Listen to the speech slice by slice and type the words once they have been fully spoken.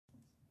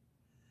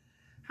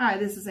Hi,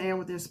 this is Ann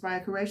with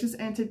Inspired Creations,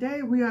 and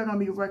today we are going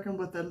to be working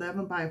with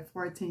 11 by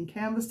 14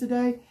 canvas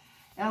today.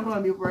 And I'm going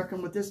to be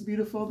working with this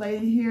beautiful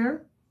lady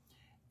here.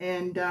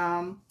 And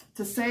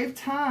to save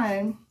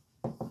time,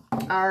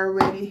 I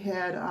already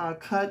had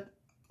cut,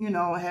 went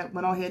on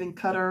ahead and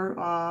cut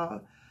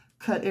her,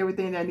 cut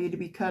everything that needed to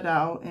be cut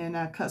out, and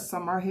I cut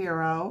some of her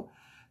hair out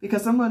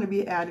because I'm going to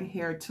be adding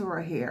hair to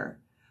her hair.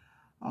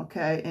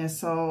 Okay, and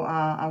so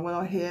I went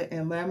ahead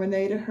and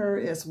laminated her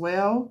as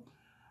well.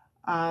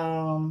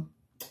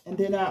 And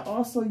then I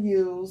also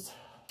used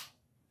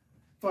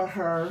for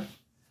her,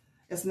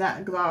 it's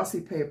not glossy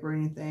paper or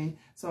anything,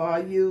 so I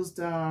used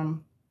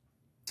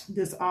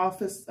this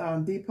Office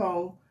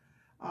Depot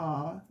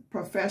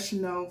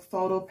professional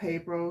photo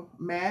paper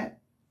matte,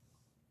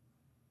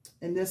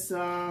 and this is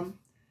an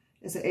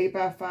 8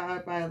 by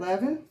 5 by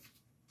 11.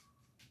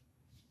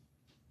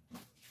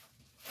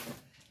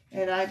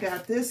 And I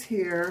got this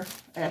here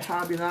at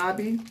Hobby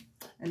Lobby,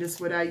 and this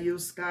is what I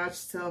use, Scotch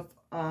Self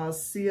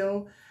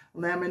Seal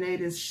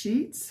laminated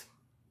sheets.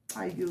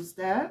 I use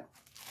that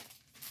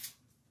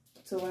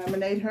to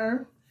laminate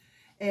her,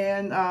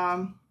 and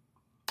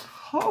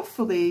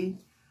hopefully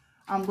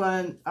I'm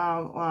going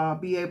to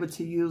be able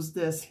to use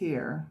this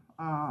here.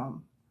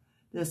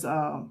 This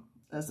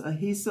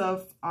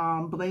adhesive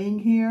bling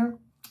here.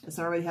 It's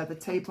already have the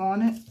tape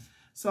on it,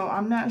 so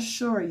I'm not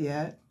sure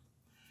yet.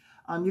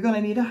 You're going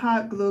to need a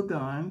hot glue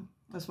gun.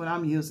 That's what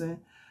I'm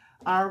using.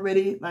 I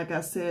already, like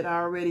I said,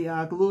 I already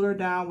glued her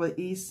down with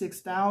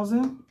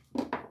E6000.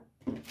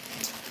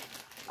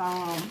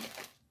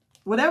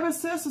 Whatever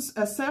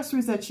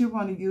accessories that you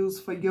want to use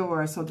for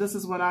yours. So this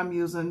is what I'm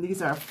using.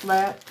 These are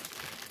flat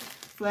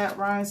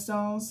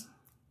rhinestones.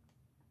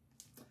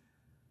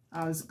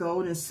 It's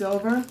gold and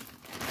silver.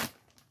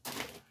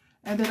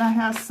 And then I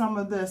have some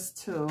of this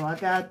too. I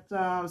got,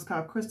 it's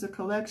called Crystal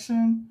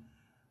Collection.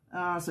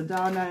 It's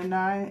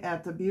 $1.99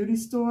 at the beauty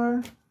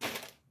store.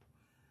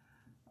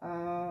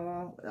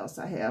 What else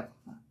I have?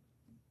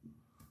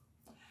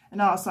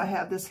 And also I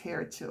have this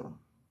hair too.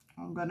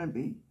 I'm gonna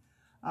be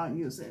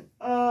using.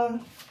 The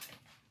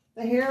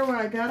hair where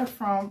I got it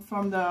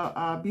from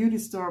the beauty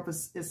store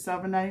is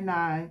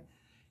 $7.99.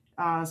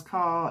 It's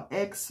called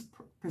X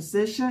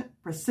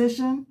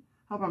Precision.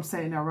 Hope I'm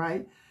saying that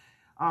right.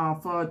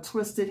 For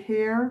twisted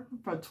hair,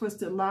 for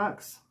twisted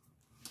locks.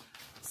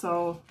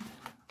 So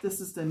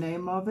this is the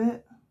name of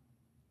it.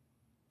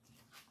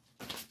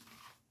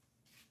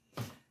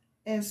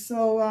 And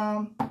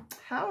so,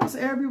 how's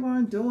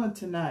everyone doing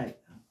tonight?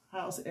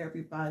 How's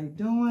everybody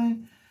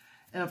doing?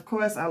 And of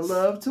course, I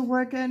love to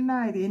work at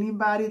night.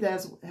 Anybody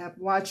that's have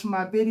watched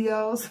my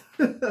videos.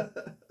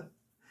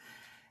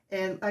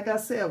 And like I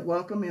said,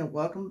 welcome and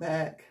welcome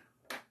back.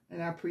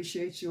 And I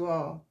appreciate you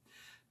all.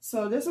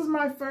 So this is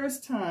my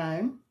first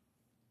time.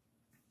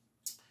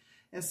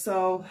 And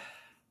so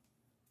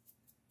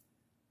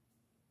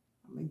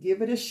I'm going to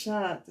give it a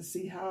shot to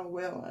see how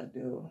well I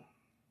do.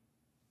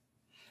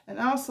 And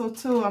also,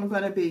 too, I'm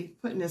going to be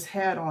putting this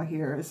hat on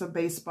here. It's a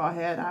baseball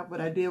hat. What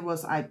I did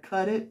was I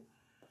cut it.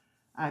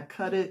 I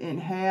cut it in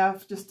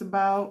half just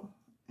about.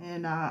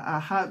 And I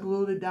hot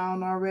glued it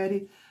down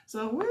already.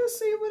 So we'll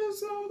see what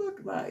it's going to look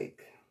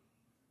like.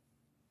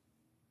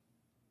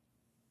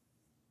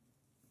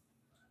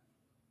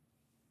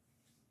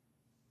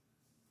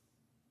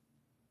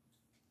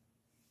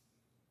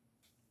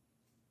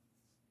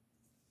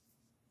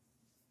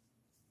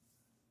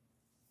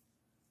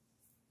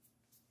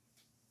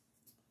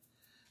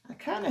 I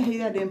kind of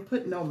hate I didn't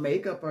put no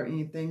makeup or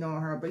anything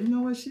on her, but you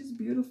know what? She's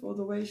beautiful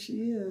the way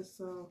she is.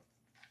 So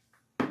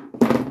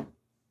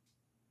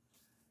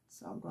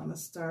I'm going to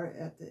start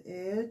at the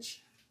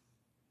edge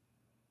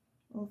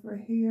over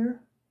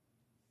here.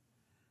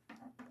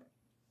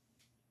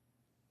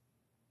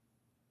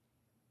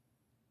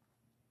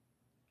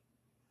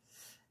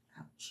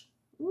 Ouch.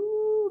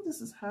 Ooh,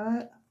 this is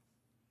hot.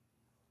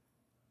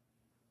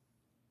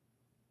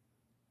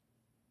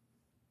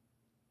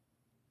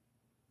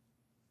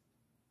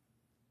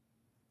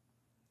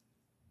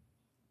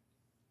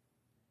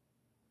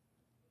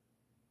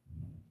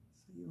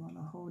 You want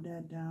to hold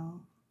that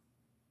down.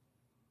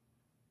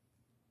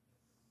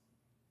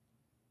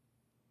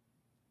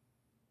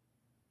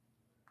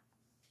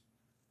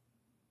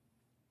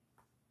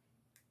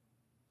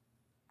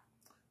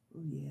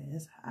 Oh yeah,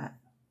 it's hot.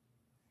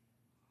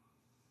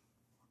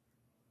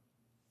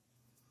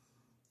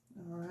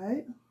 All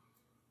right.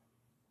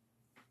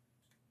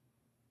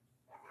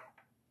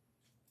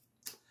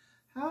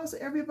 How's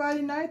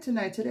everybody night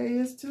tonight? Today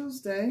is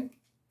Tuesday.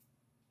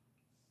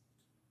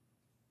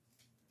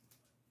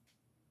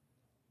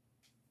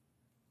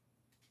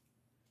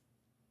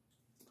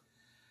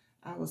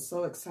 I was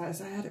so excited.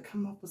 So I had to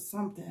come up with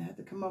something. I had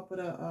to come up with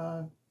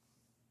a,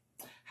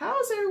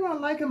 how's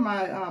everyone liking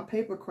my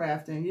paper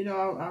crafting? You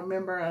know, I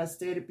remember I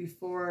stated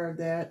before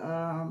that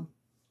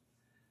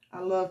I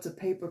love to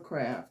paper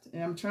craft.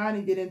 And I'm trying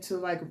to get into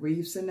like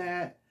reefs and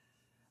that.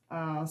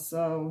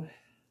 So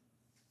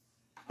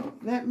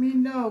let me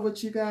know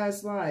what you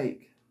guys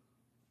like.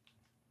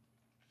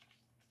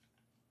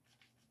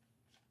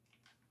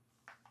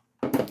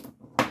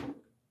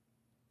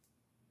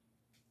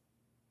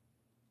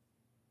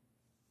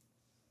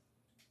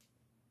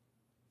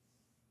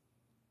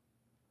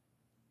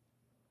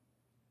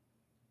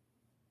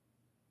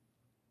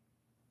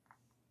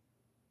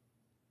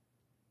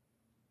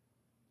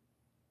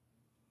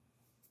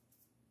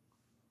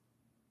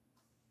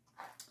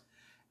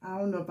 I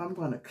don't know if I'm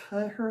going to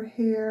cut her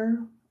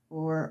hair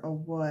or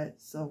what.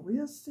 So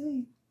we'll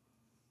see.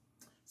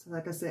 So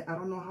like I said, I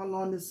don't know how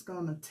long this is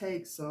going to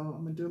take. So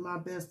I'm going to do my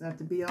best not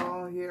to be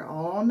all here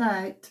all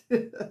night.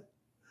 But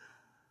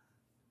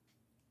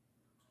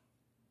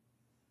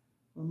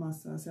my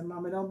son said,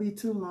 Mama, don't be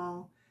too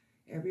long.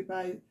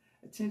 Everybody,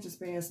 attention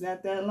span is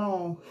not that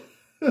long.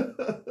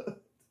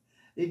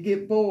 They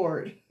get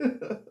bored.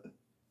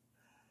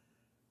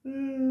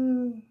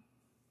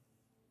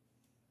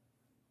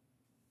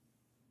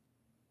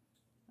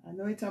 I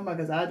know you're talking about,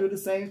 because I do the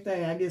same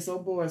thing. I get so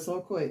bored so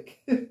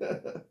quick. So,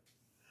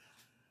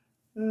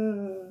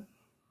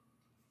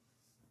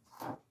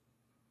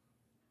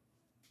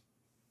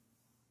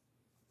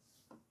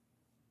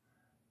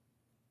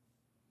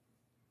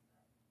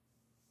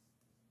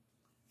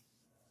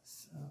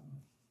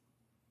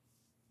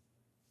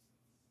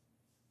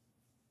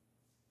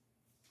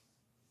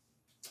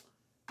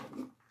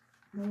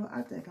 no,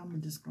 I think I'm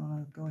just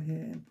going to go ahead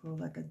and put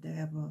like a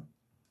dab of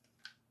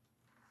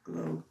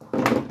glue.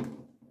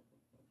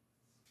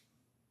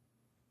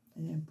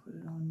 And then put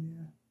it on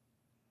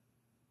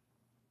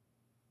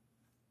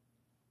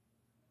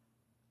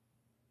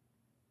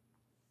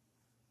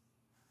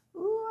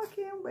there. Ooh, I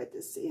can't wait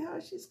to see how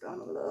she's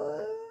gonna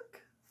look.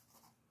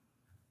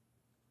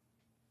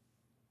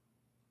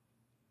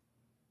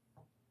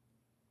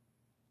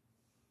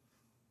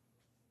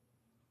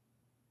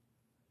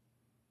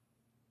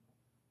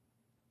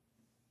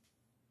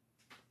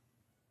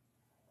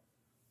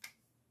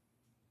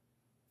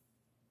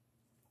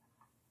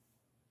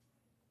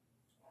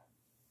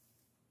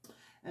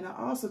 And I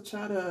also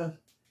try to,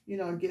 you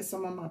know, get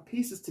some of my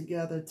pieces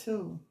together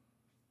too.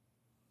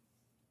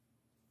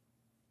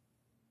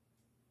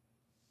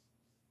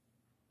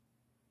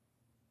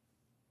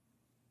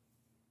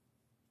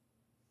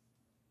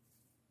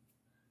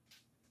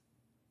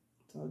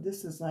 So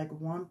this is like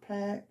 1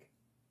 pack.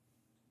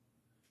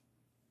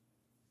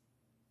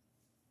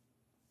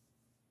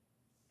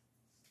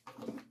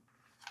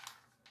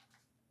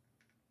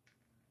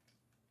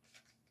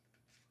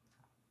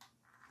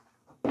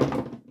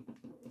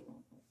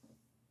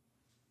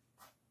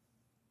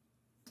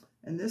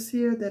 And this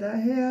here that I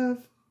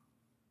have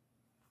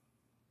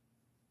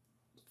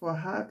for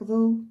hot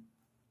glue,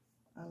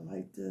 I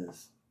like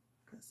this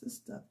because this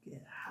stuff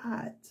get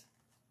hot.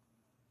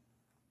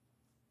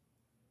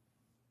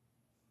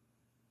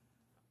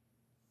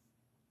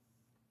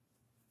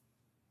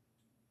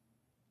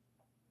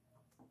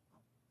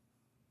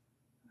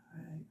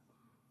 All right.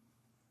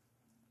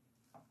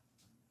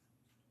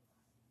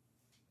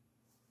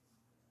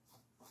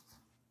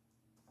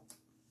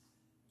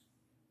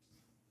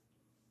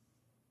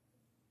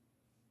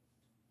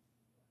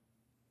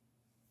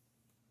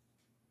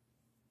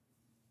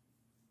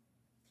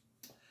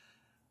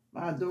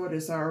 My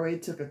daughter's already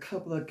took a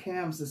couple of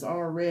canvases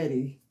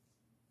already.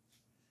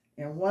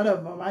 And one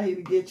of them I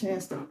didn't get a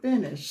chance to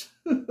finish.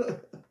 I'm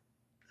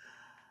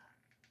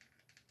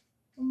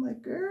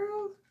like,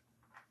 girl,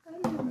 I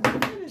didn't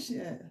even finish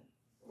yet.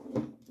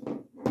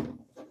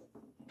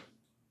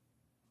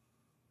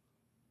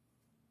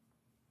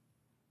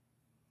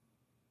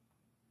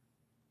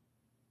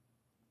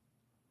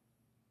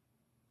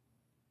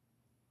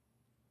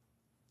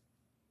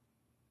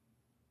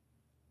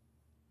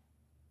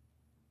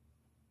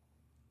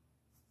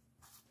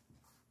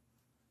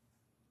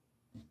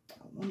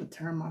 I want to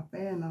turn my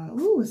fan on.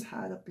 Ooh, it's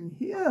hot up in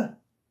here.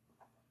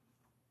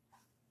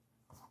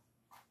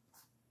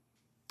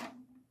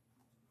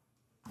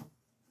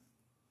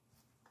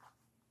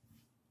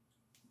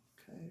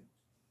 Okay.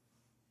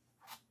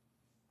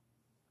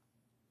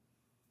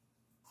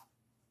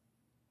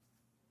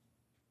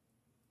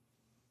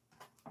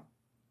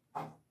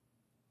 All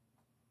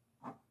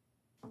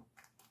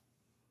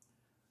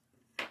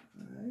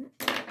right.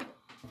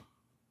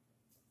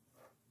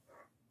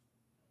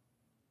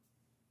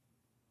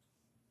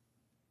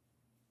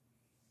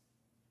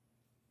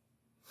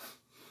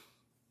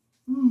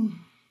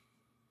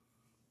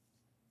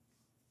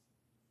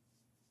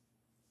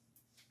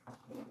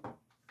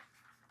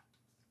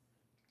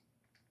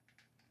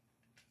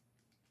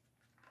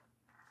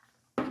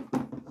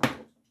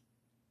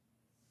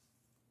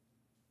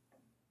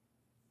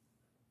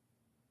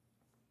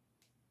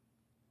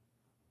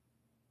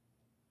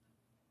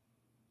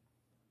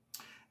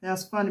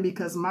 That's funny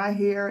because my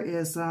hair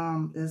is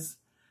I'm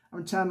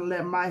trying to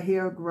let my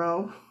hair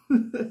grow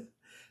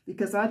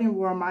because I didn't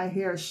wear my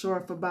hair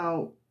short for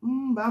about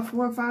 4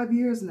 or 5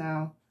 years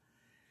now.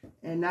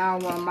 And now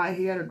I want my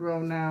hair to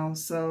grow now,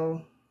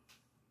 so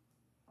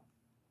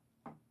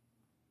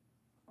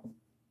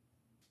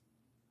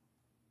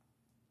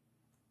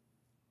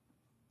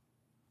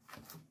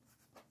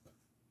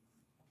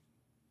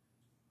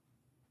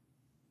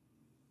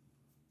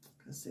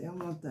see, I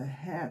want the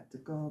hat to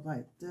go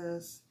like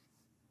this.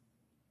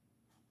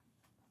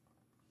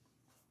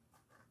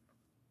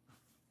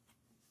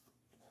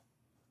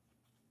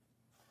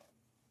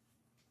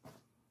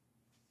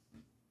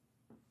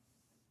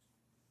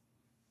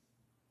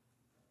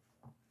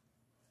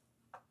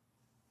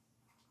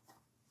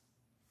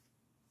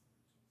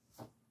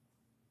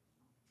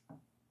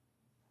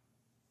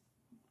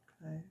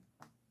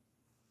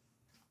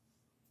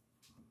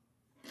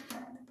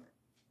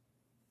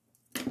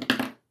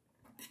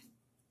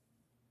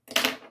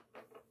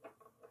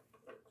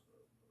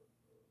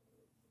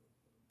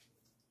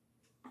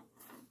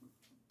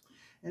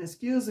 And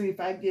excuse me if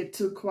I get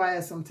too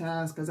quiet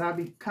sometimes because I'll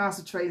be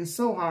concentrating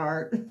so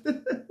hard.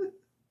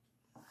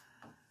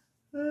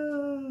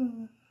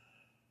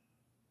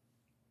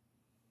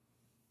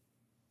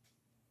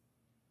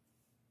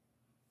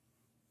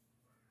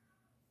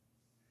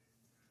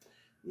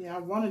 Yeah, I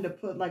wanted to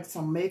put like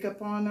some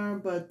makeup on her,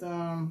 but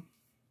I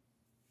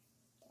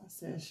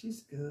said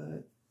she's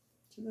good.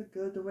 She look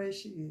good the way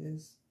she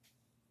is.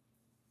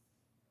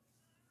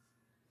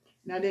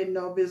 And I didn't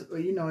know if it's,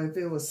 you know, if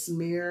it was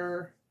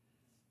smear,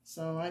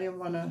 so I didn't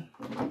want to.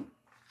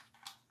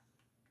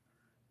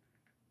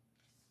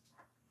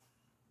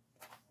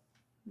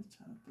 Let's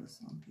try to put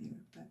some here,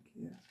 back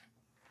here.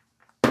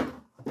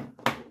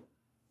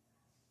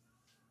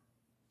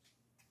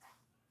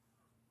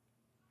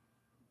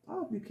 I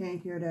hope you can't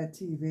hear that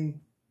TV,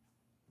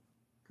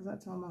 because I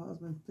told my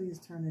husband, please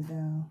turn it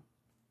down.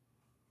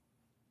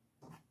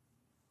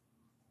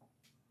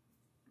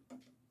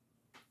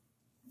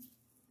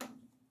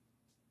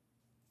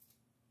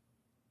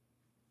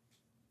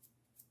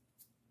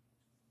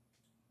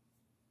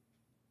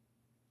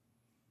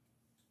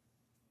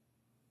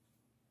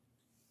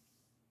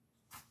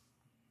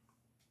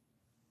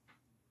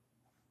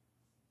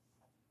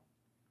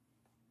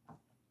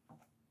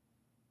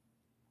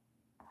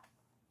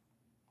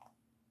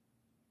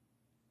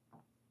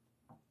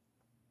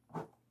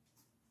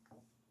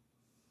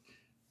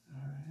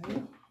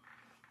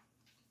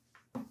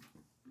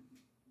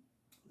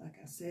 Like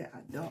I said, I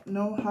don't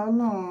know how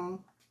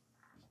long.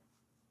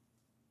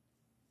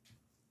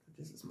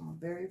 This is my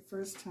very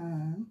first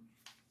time.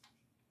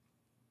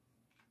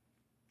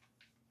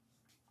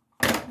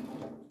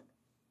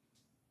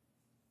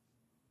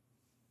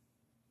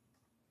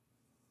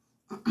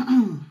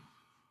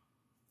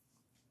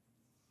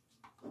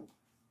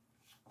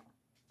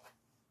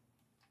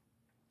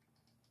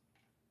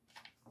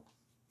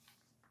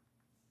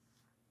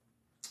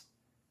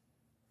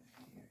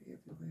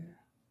 Everywhere.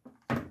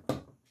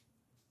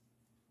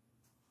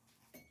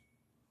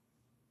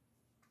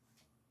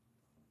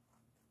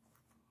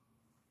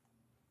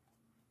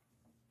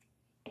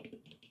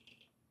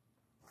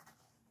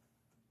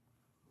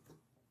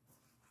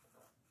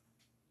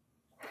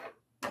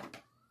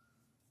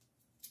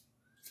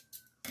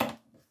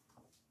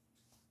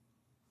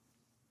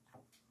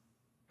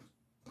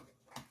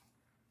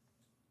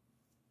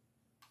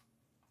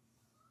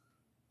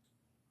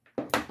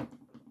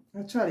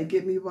 I tried to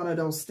get me one of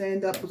those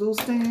stand-up glue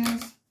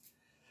stands.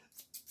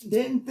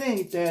 Didn't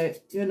think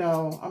that, you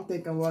know, I'm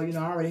thinking, well, you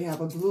know, I already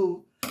have a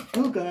glue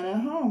gun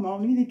at home. I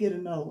don't need to get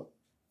another one.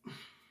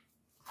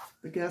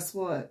 But guess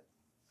what?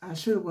 I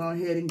should have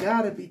went ahead and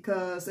got it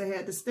because they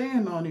had the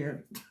stand on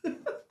here.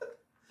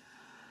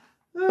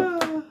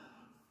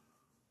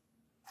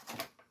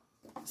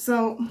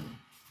 So,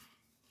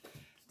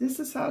 this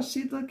is how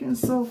she's looking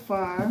so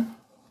far.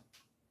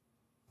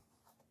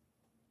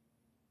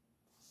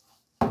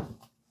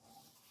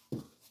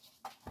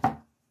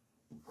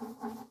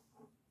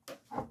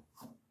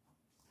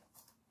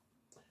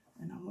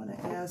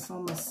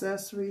 Some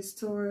accessories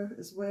to her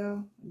as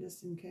well. And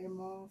this thing came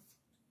off.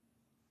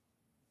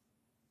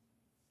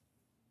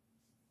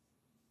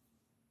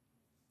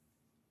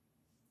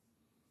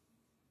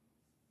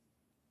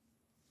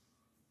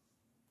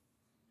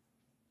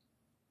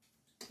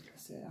 Like I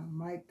said, I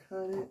might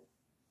cut it.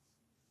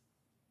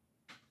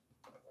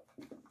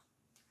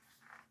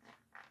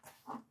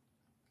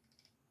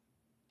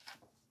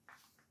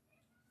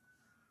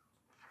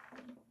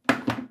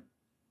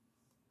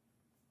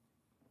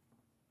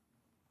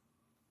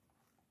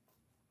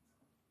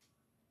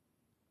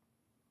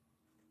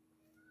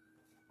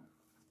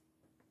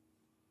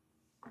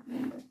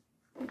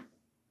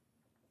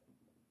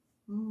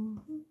 I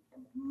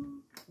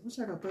wish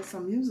I could put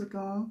some music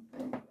on.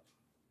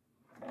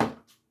 All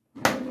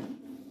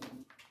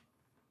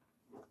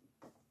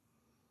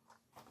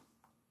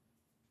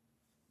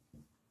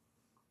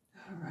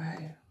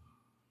right.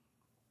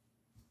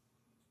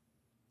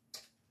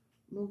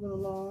 Moving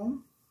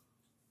along.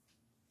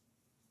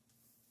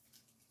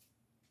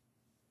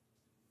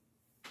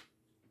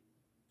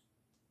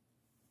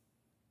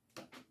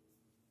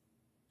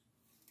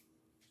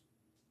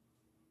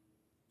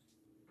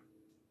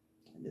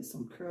 And there's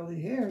some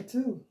curly hair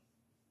too.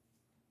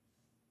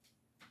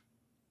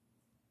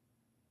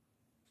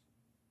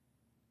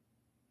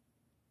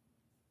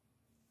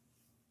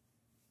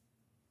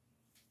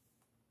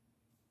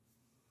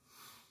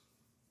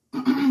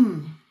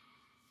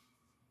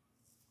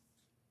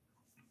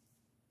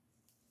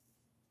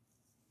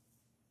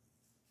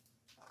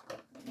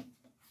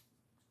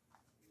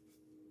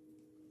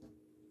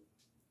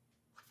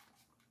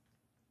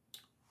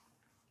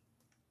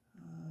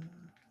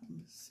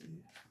 Let's see.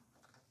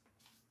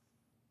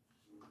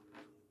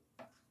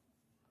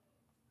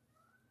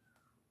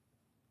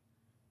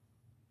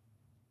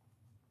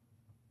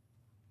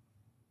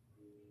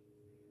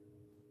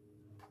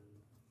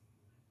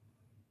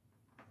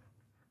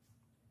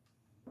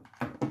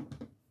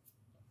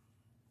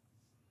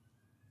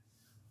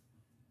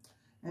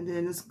 And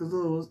then this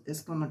glue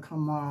is going to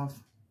come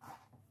off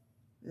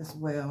as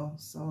well,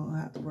 so I don't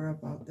have to worry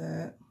about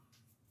that.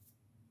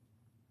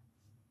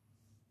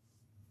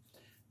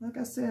 Like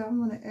I said, I'm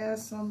going to add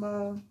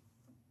some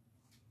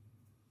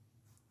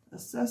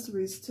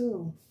accessories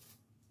too.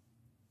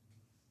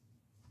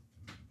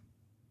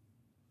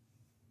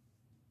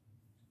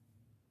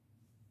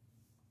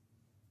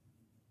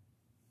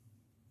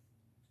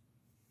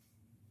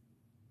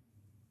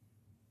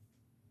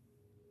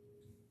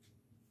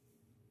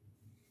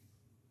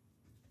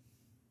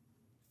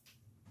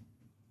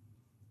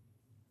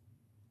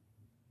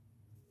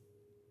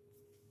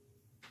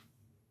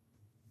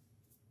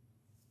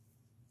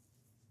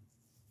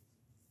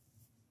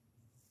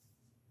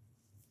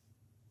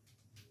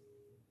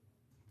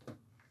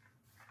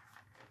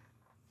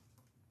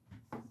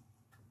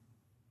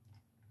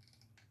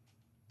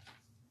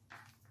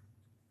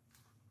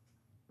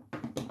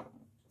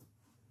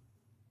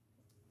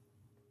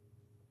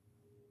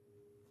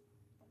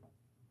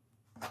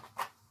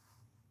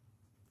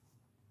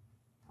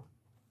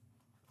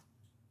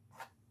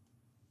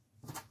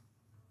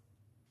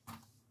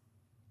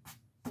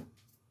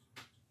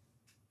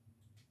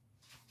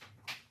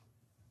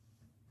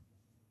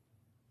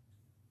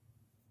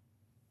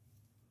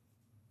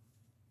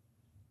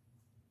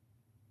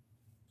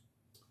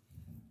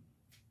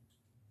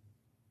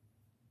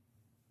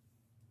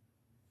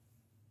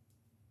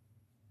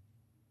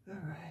 All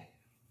right.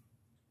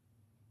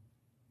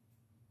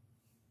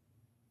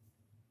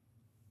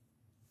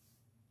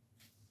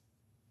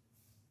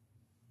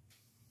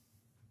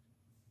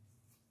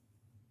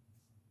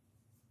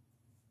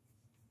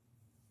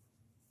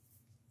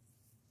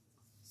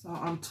 So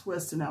I'm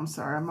twisting it. I'm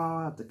sorry, I'm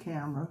all out the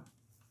camera.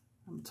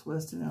 I'm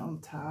twisting it on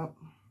top.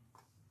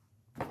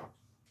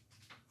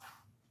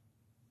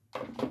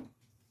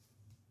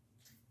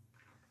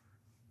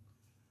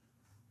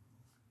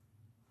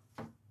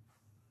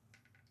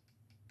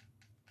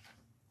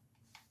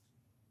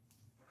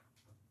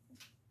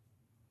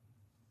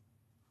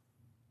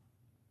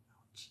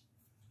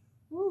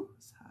 Woo,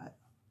 it's hot.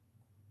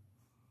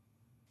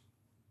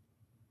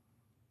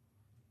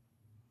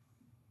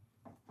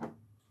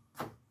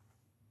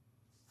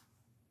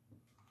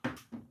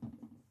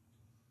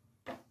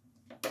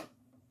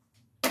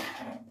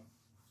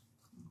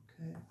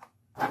 Okay.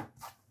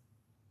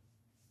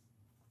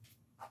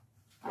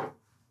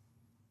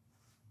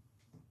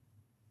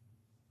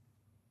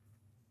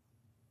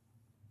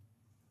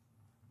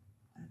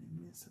 I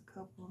didn't miss a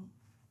couple.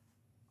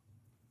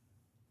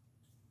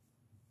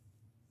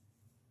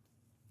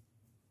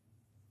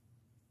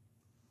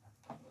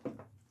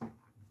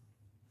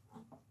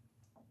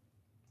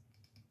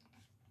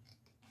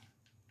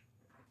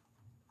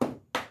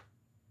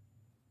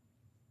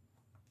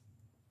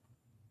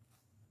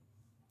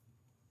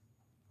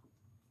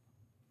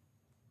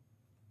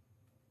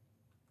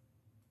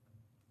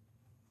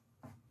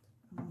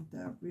 I want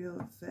that real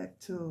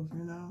effect too,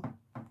 you know.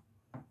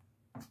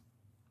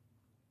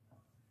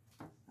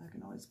 I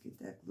can always get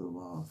that glue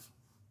off.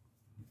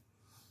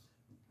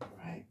 All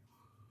right.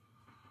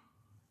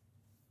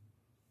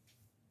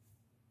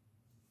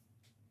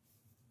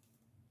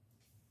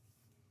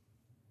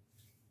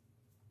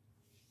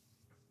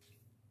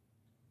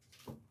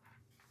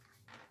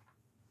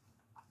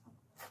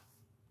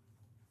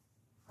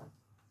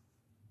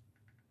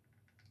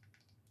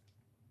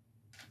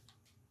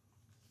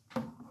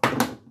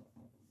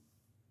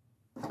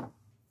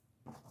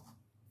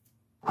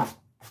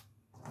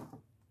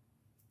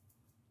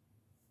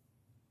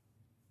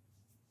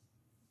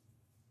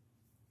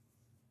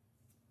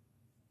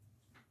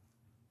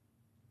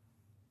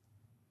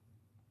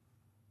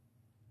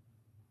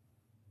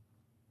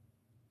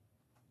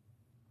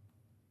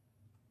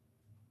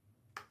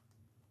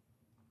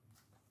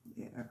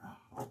 Yeah.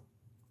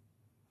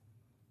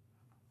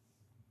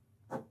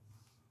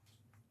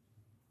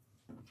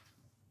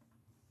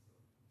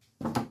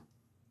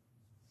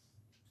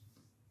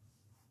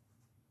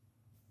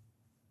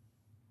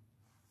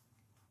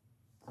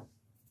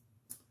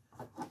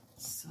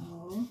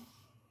 So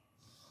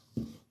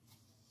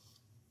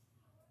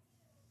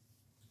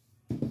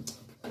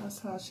that's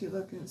how she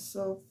looking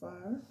so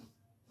far.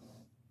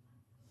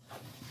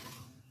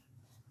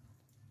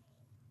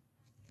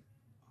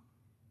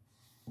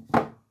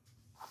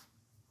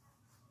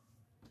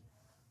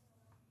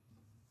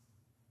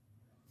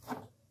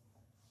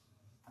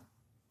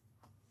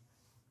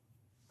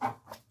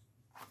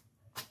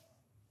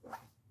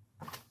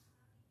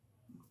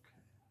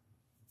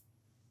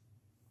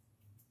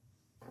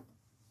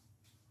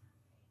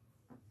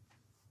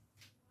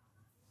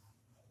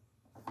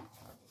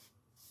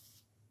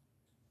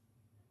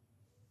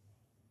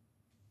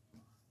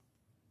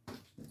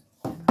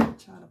 I'm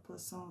trying to put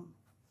some.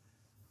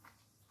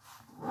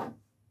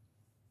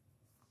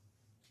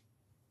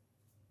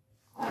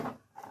 I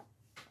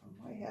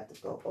might have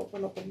to go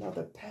open up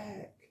another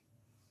pack.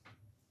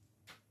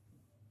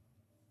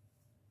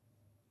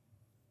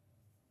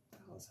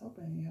 I was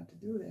hoping you have to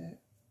do that.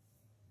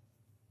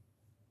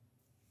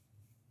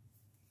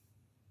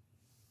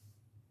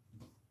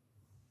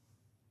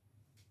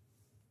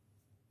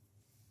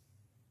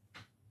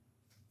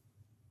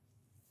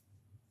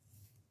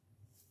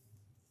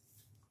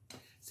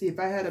 See, if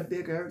I had a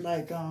bigger,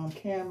 like,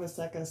 canvas,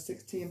 like a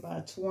 16 by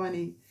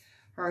 20,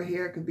 her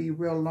hair could be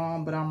real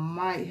long, but I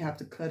might have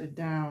to cut it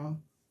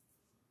down.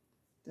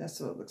 That's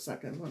what it looks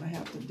like I'm going to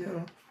have to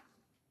do.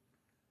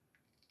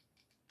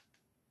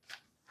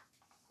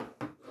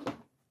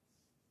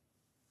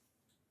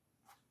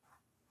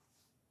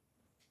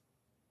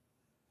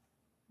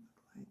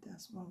 Like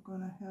that's what I'm going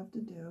to have to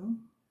do.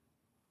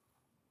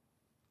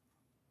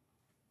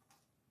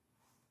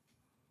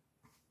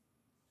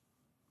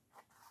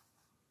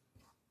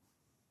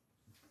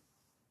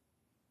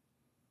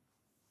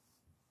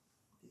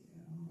 Yeah,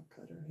 I'm going to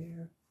cut her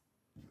hair.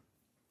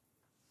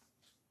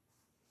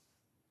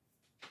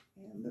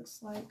 And it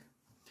looks like,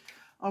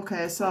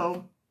 okay,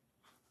 so,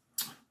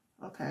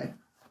 okay,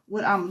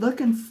 what I'm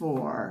looking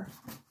for,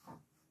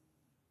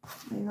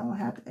 maybe I don't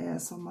have to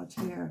add so much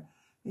hair.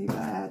 Maybe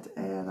I have to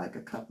add like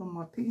a couple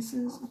more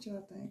pieces. What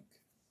y'all think?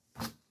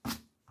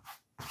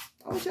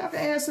 I wish y'all could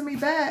answer me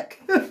back.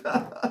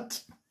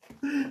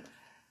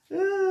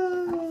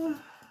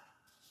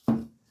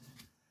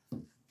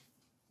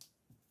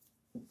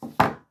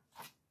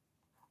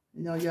 You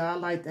know, y'all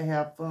like to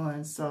have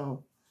fun,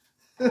 so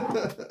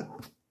sometimes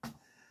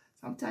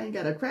you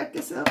gotta crack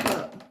yourself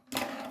up.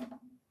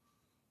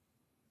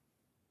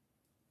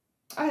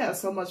 I have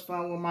so much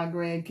fun with my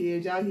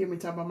grandkids. Y'all hear me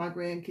talk about my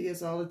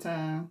grandkids all the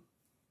time.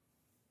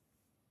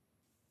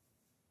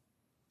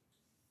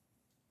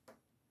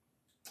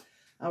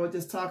 I was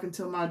just talking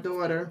to my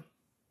daughter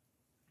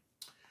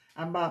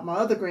about my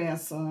other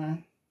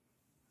grandson.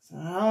 So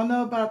I don't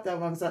know about that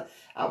one. So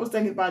I was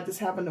thinking about just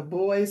having the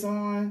boys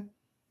on,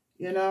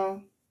 you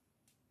know.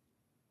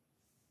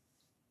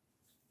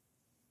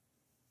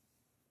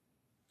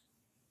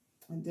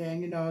 And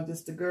then, you know,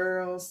 just the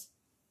girls.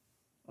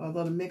 Or a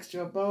little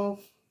mixture of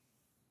both.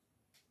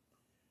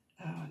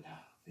 I don't know.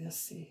 We'll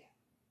see.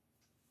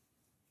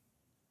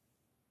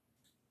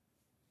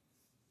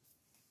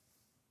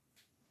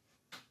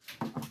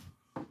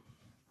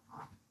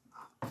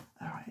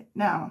 All right.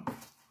 Now.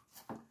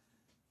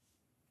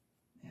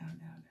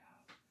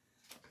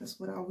 Because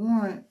what I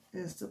want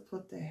is to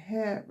put the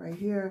hat right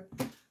here.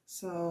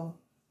 So,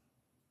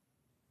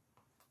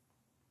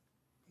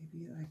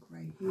 maybe like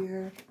right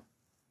here.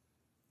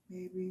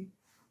 Maybe.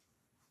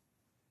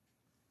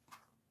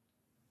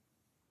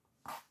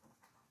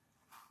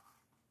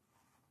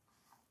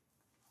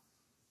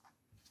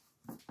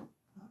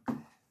 Okay.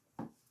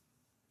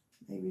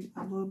 Maybe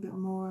a little bit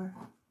more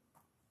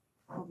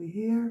over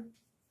here.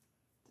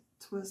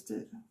 Twist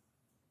it.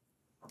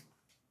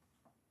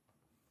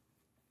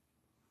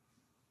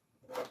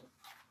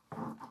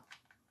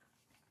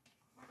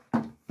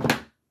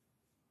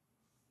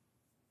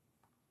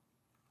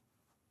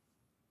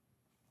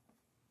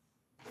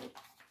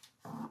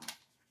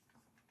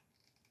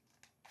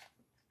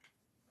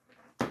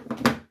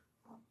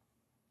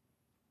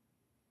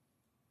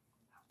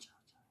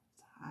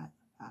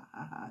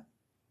 Hot.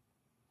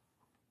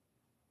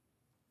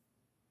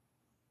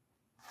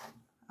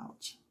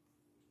 Ouch.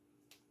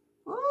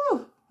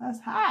 Ooh,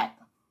 that's hot.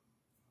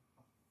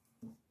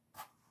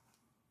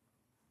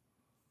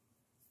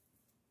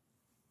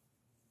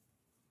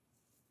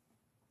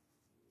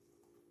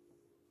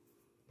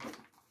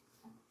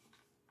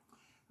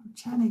 I'm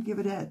trying to give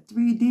it that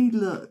 3D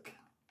look.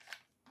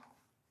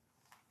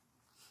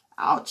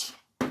 Ouch.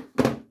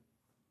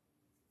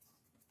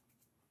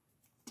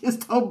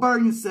 Just don't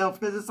burn yourself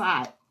because it's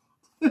hot.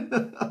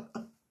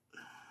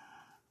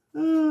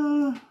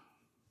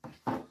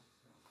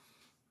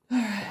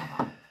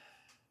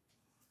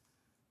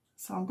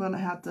 So I'm going to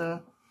have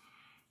to,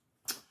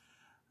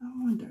 I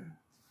wonder.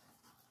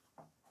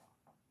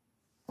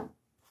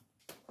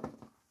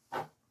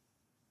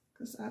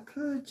 Because I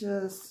could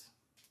just,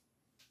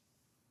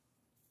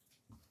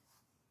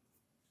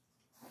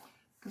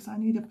 because I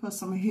need to put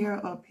some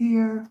hair up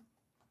here.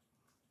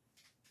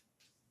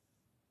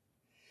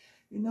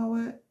 You know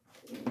what?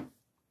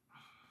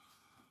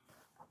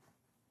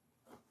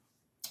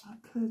 I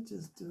could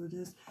just do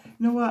this. You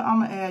know what? I'm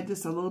going to add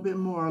just a little bit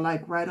more,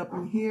 like right up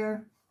in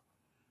here.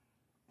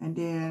 And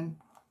then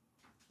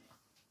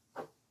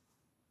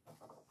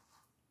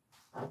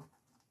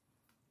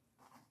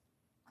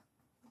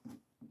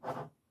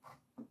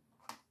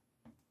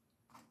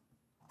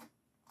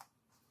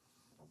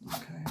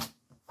okay.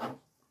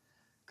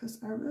 Because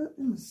I really, let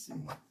me see.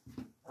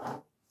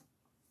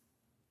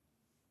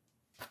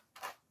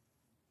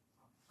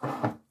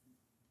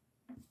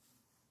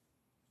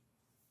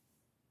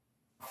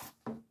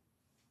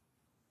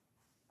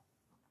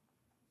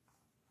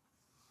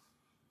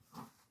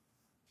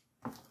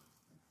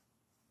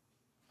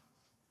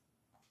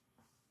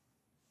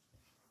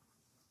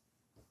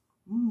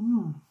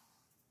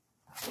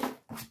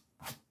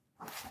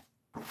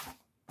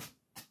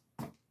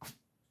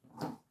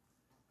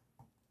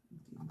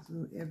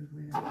 Glue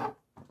everywhere.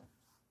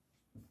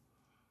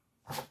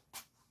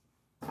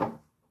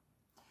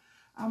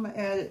 I'm gonna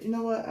add it. You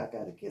know what? I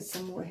gotta get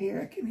some more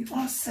hair. Give me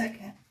 1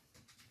 second.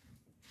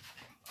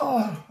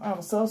 Oh,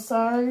 I'm so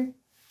sorry.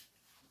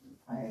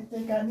 I didn't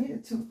think I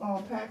needed 2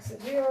 packs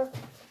of hair.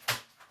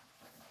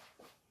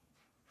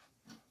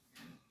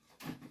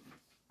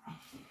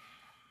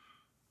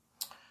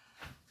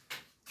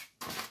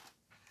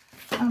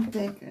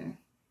 thinking,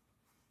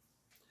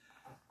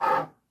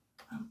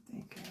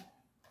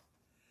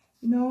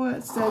 you know what,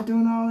 instead of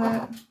doing all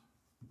that,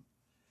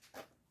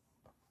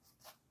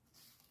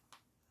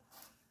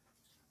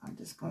 I'm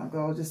just going to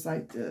go just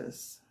like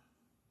this.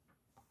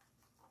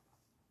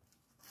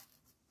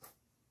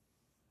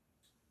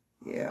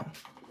 Yeah.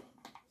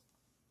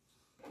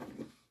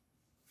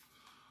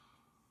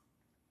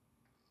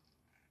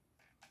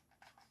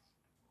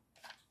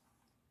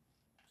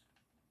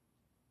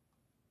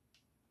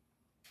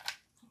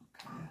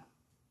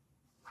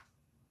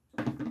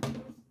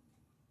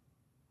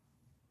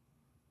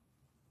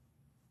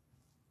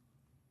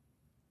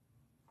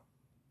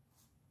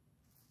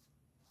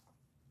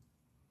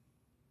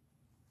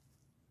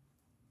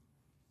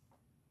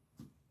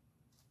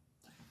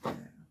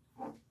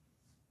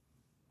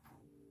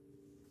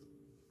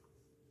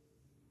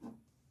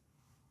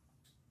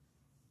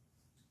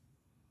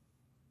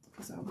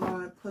 Because I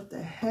want to put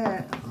the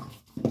hat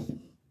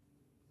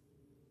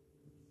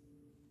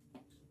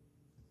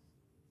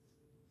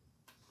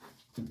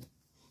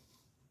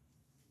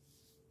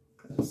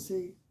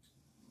see,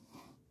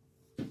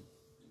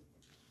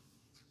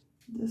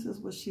 this is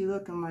what she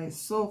looking like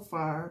so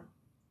far.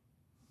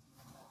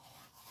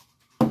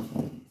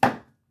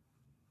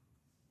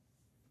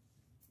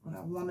 What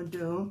I want to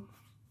do,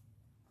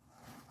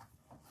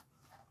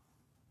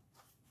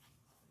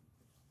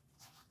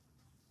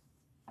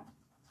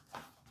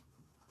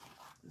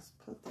 just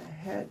put the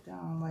hat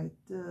down like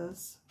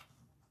this.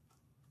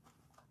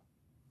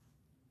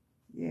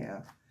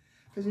 Yeah,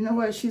 because you know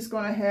what, she's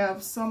going to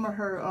have some of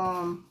her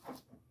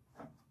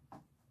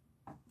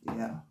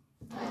yeah.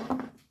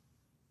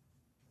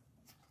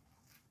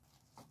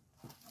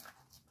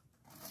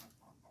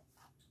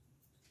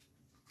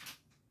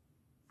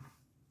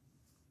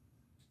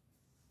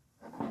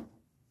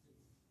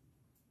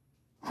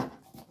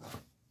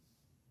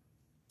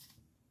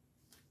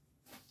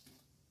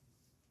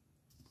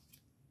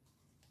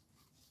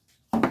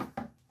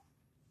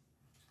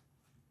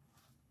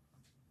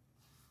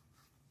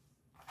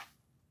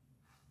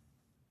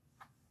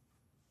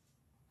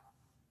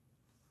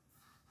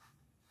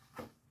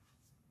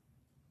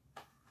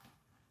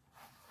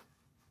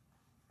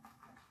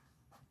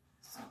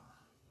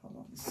 Hold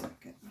on a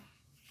second.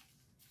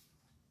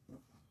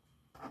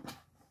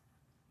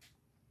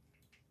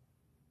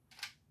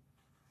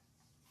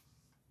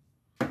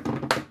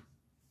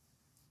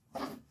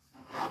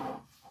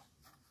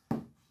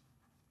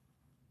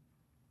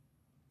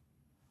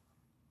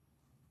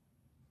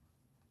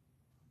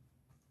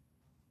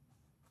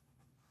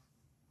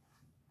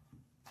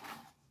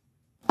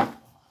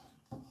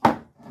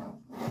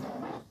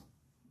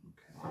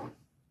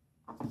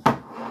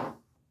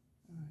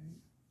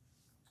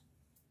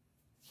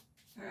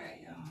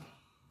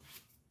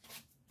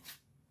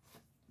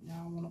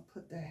 Now I want to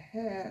put the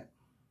hat.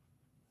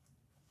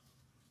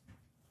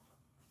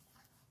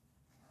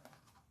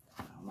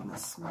 I want to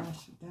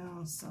smash it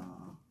down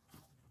some.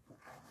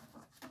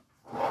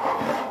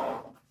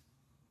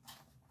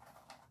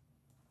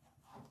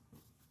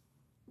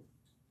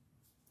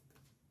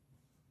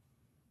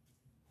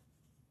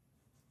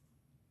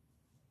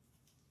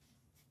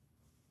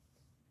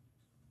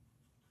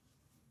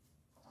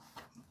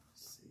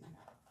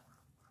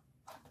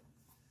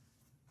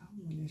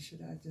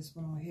 Should I just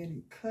went ahead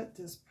and cut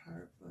this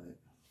part, but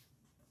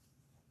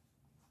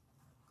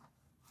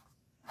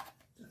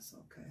that's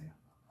okay.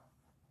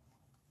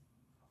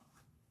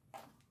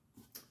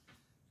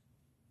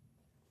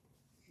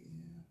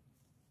 Yeah.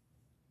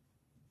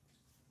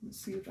 Let's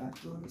see if I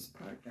glue this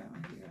part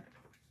down here.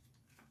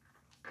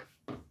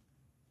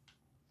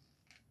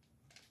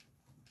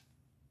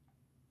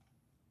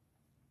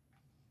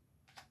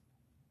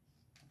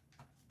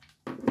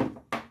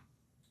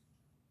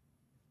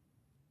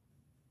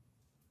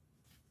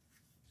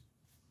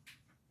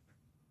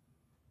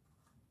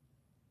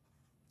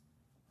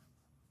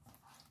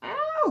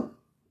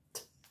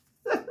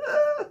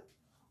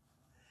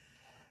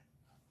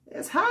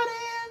 It's hot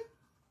in.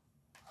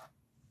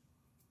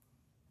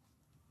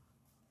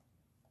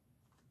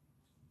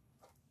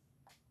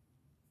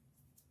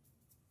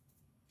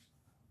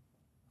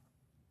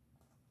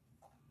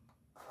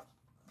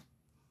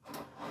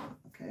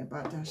 Okay,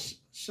 about to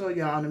show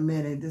y'all in a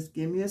minute. Just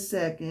give me a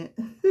second.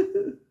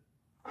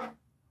 I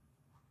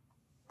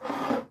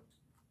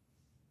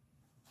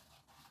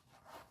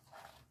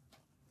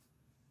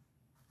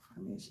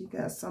mean, she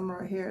got some of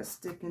her hair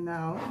sticking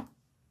out.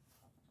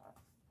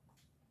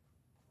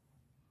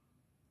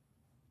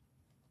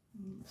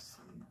 Let's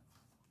see.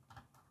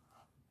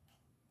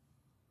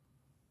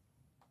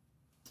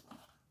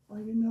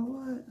 Well, you know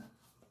what?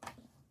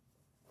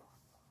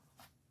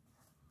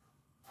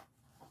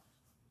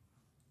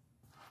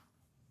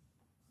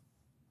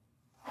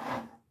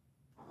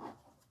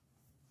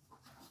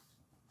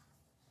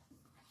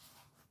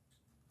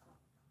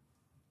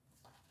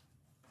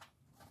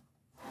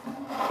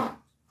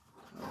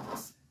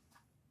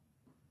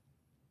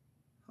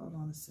 Hold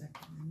on a second.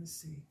 Let me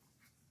see.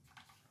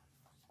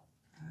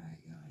 All right,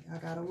 y'all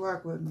gotta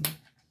work with me.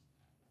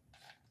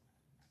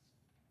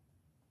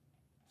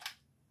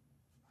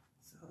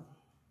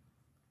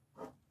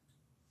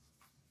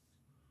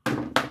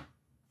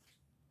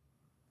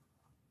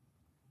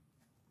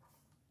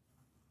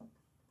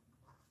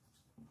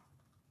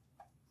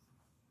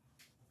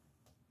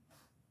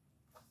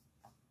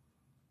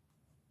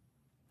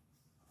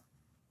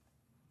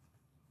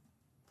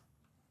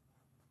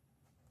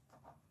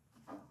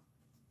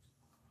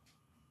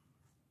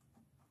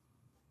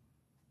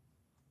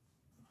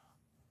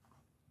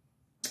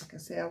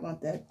 say, I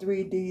want that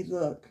 3D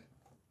look.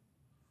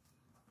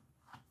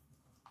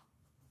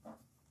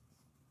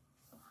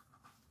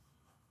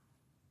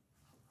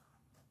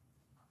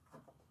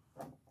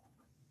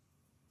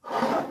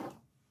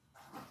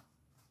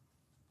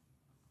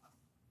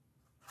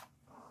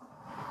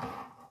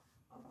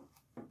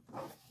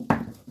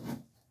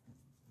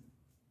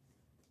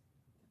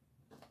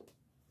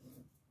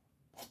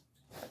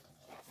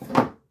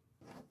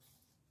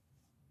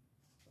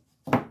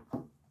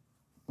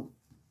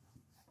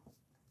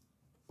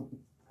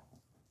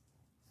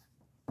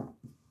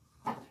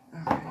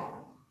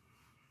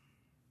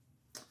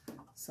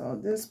 So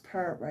this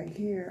part right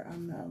here,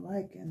 I'm not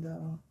liking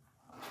though.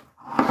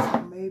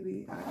 So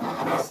maybe I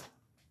can just,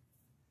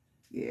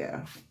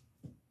 yeah.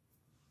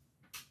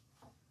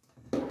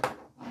 All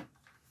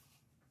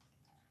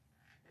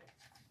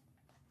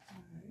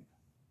right.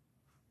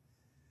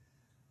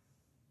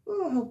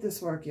 Oh, I hope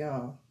this works,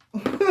 y'all.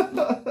 I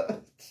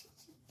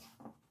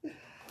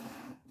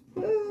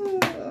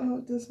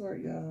hope this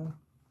works, y'all.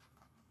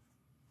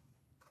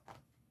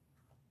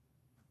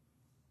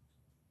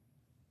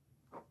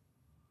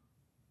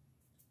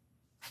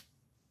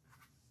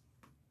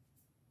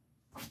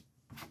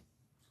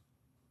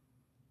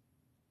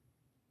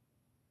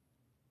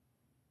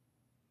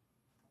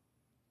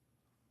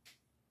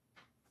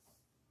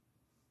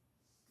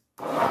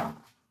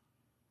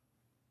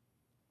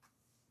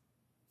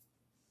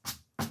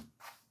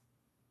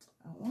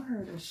 I want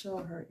her to show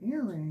her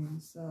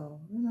earrings, so,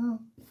 you know.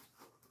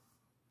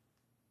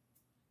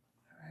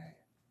 All right.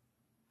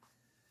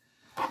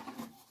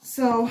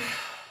 So,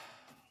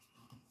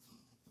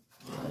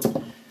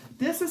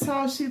 this is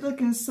how she's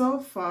looking so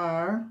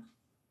far.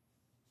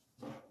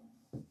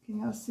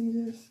 Can y'all see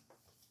this?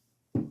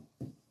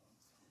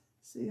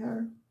 See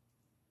her?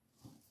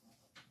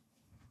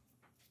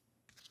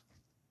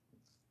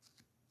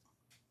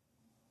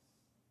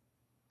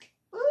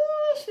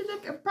 Ooh, she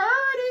looking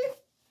pretty.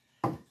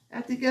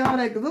 After you get all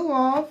that glue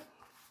off.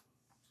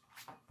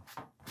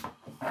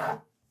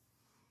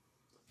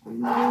 You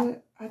know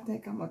what? I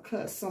think I'm going to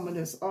cut some of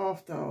this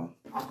off, though.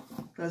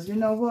 Because you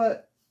know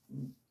what?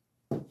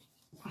 Ooh,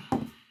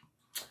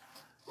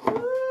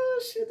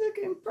 she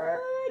looking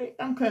pretty.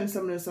 I'm cutting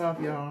some of this off,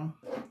 y'all.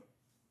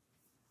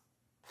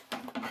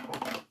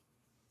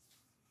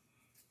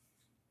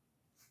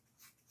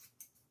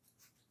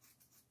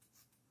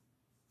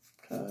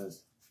 Because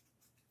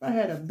if I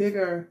had a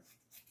bigger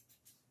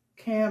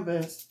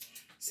canvas.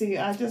 See,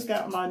 I just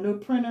got my new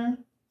printer.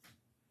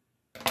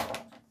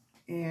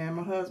 And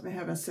my husband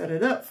haven't set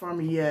it up for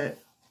me yet.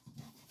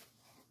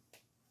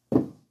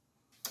 But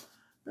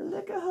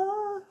look at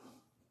her.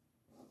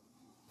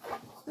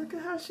 Look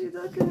at how she's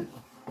looking.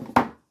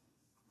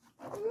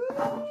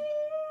 Ooh.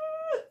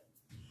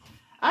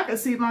 I can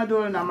see my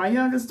daughter now. My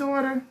youngest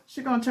daughter,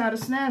 she's going to try to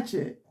snatch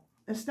it.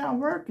 It's not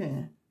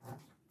working.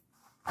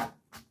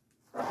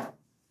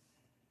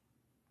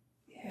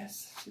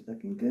 Yes, she's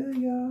looking good,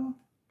 y'all.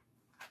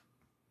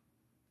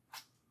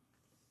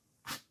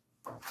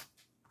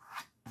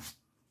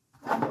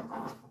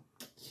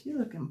 She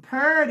looking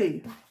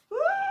pretty.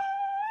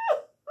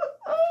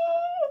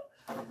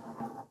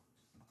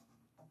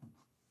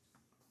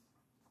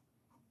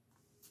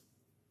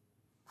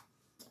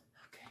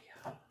 Okay,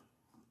 y'all.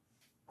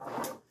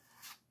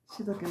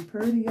 She looking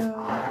pretty,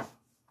 y'all.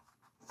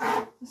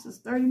 This is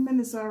 30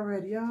 minutes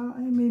already, y'all. I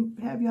didn't mean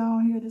to have y'all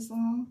on here this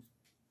long.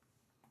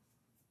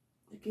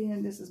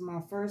 Again, this is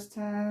my first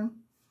time.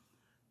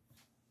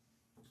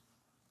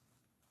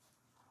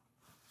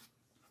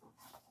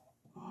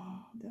 Oh,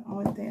 the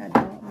only thing I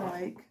don't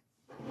like,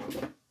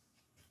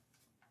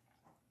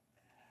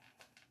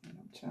 and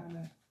I'm trying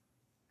to,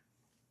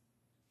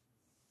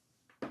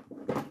 I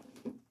don't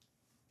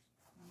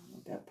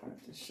want that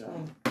part to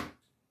show.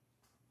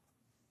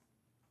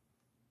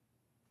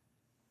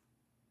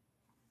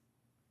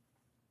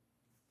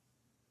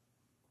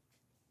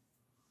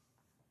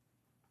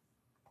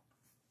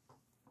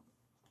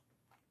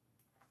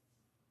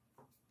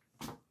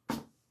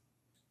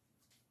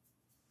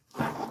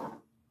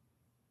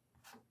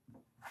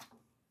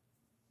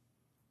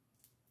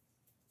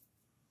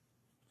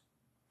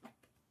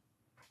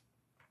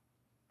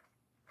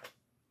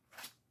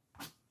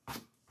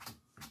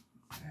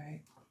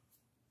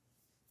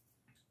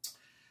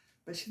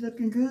 But she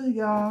looking good,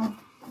 y'all.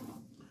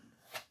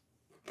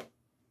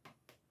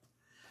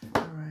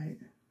 All right.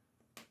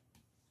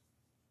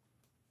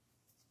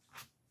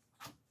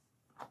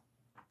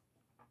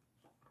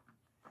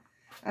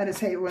 I just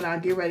hate when I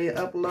get ready to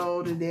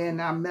upload and then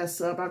I mess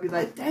up. I'll be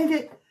like, dang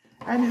it.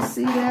 I didn't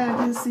see that.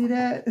 I didn't see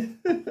that.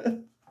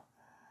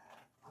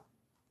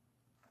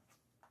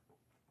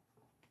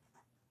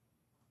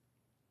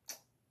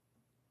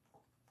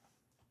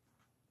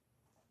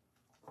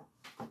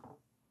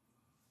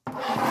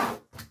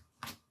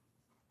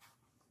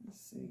 Let's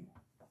see.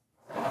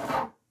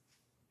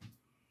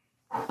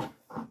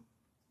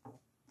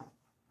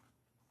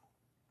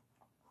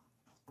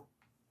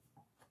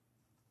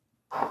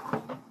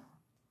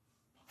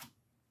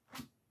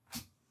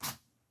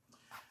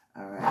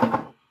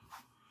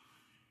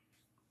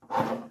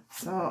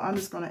 I'm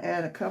just going to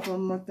add a couple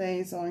more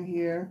things on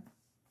here.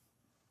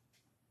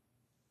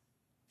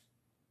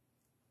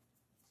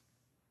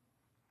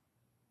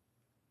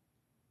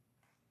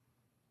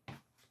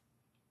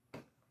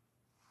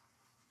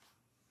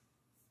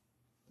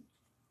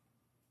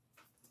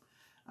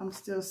 I'm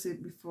still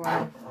sick before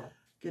I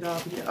get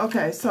off here.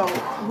 Okay, so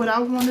what I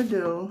want to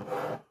do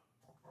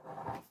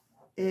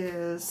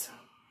is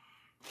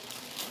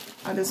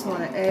I just want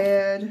to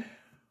add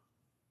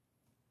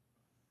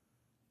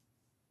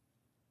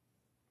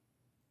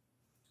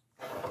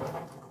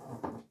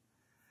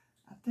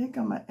I think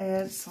I'm going to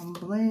add some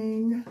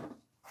bling.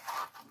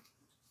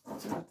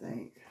 What do I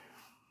think?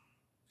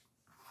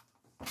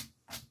 I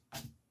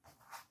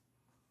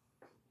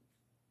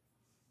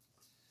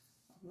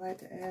like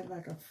to add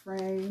like a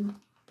frame.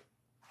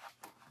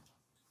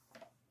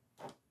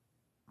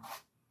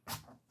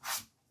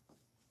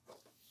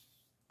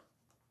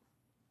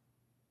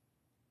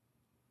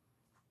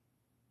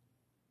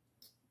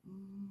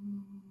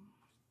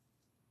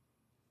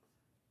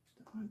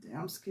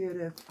 I'm scared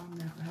if I'm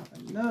never have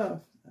enough.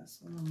 That's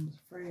what I'm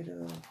afraid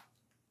of.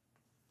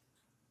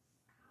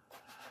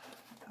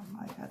 I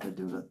might have to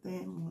do the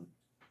thin one.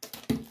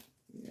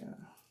 Yeah.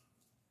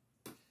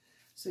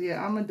 So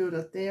yeah, I'm gonna do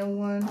the thin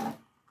one.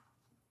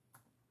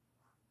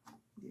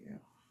 Yeah.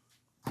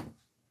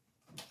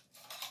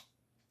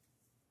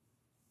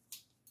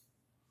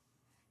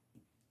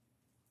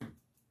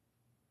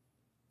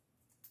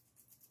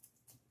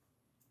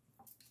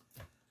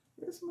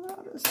 Here's my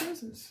other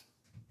scissors.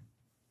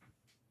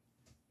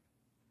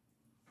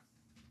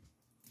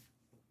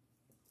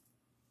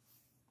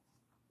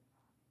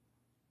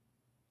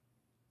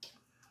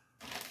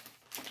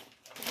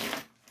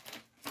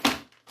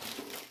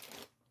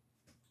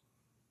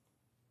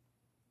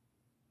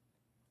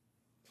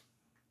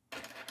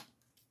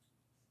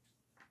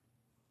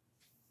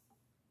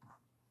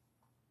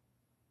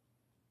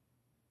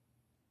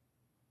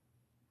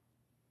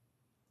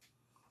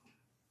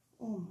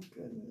 Oh my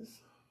goodness.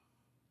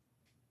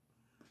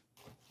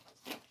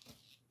 I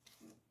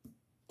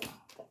don't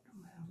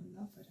have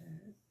enough of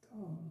that.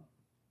 Oh.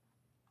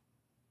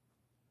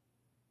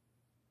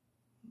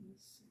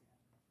 Let's see.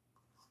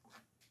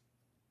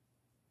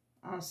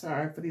 I'm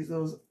sorry for these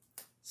little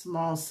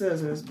small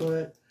scissors,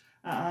 but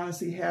I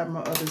honestly have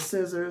my other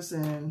scissors,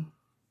 and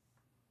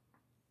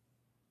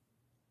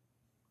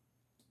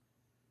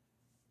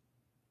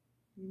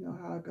you know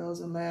how it goes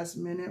in last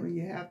minute when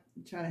you're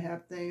trying to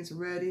have things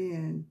ready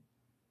and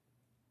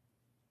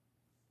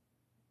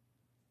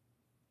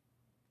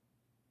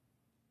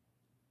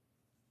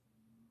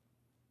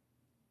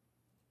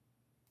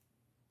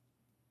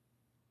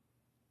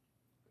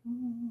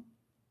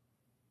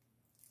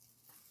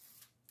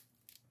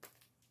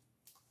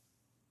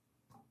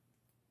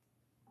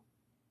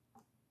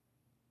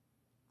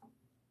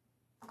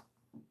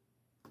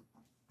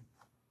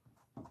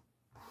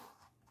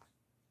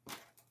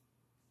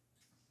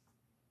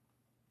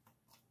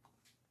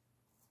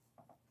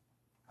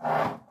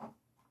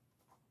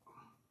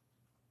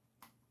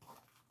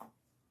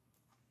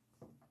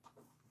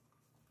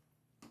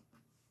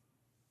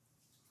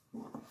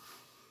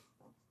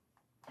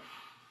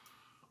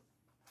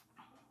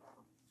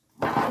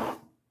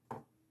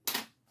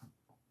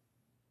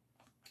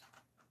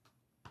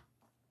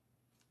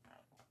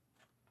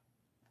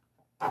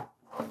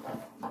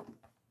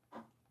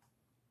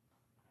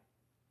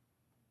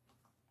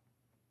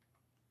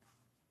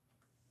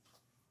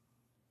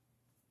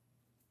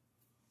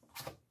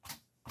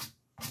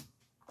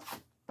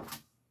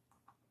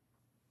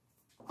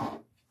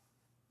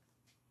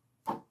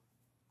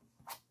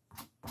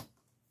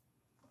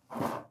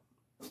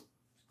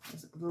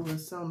this glue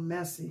is so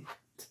messy.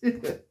 All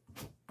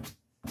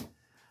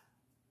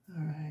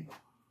right.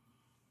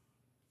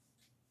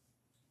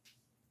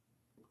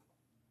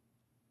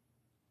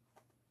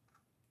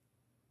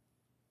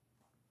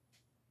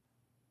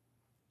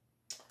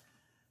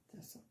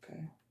 That's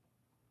okay.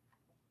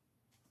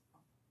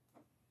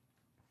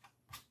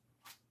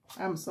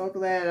 I'm so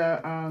glad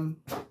I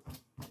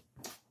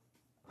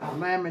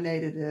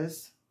laminated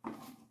this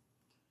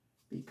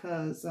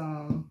because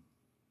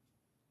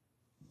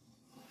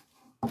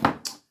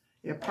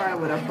it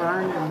probably would have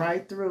burned it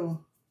right through.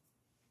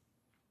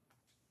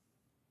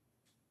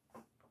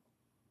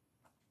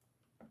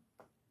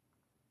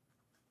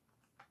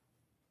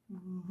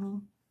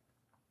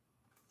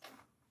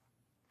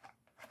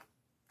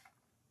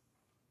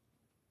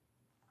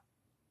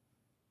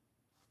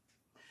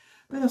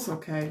 But it's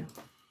okay.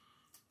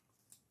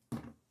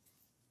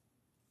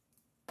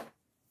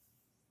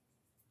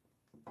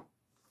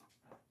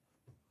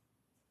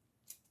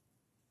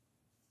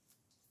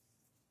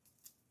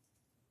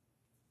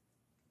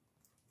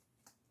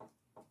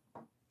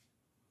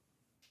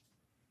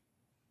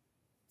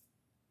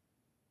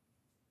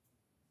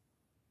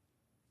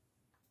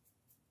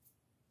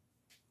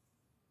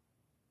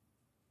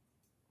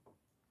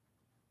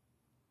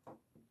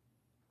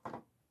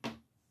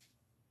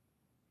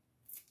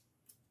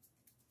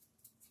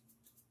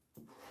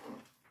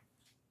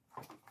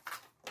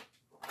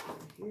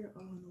 Here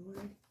on the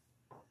way.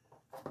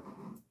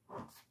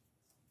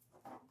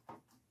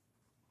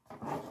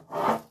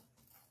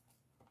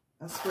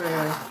 I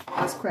swear,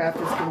 us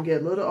crafters can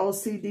get a little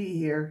OCD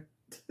here.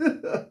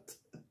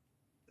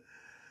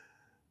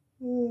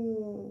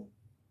 Oh.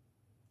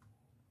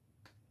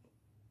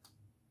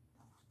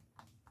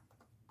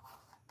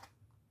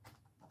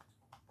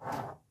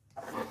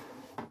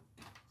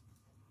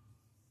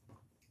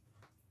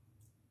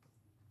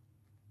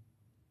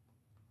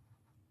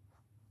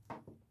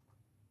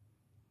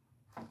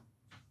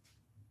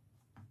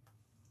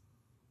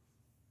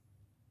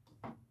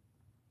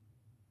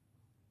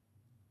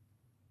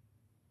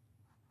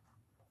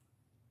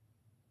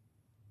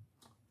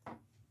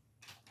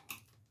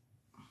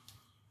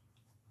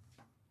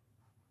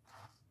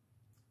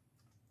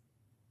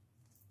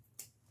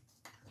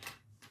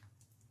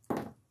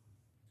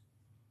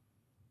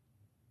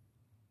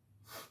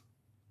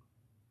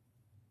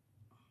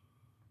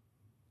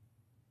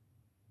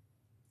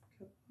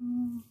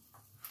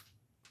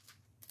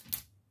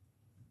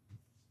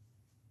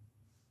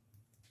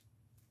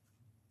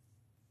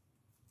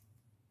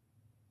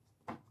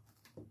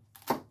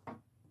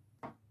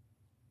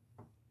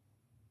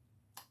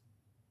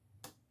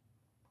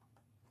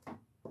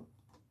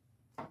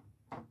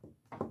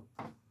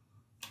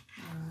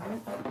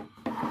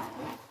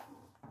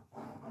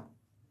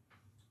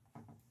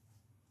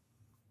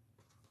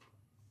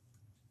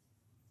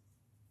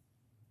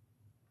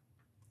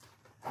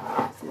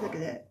 See, look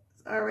at that.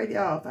 It's already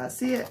off. I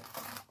see it.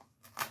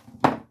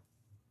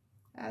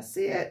 I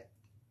see it.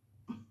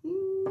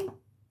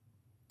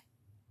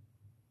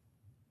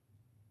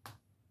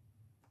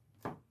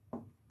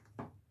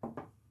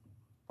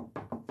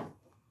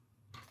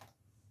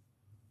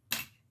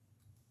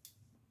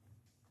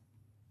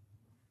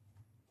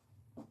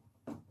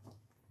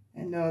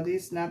 And no,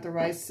 these not the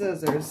right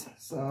scissors.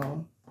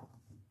 So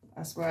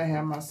that's why I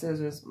have my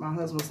scissors. My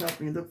husband's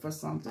helping me look for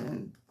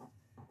something.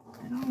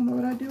 And I don't know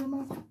what I do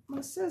with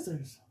my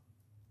scissors.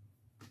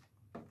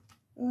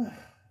 Ugh.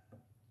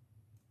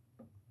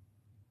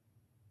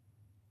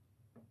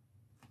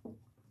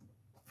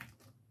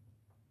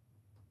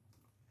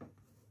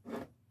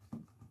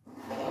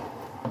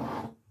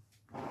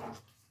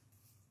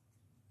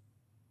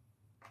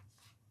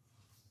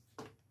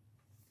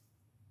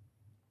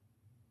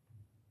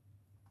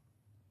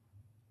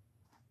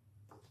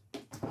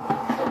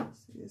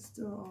 See, it's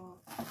still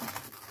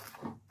off.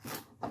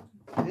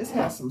 This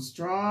has some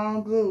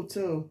strong glue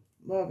too.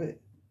 Love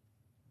it.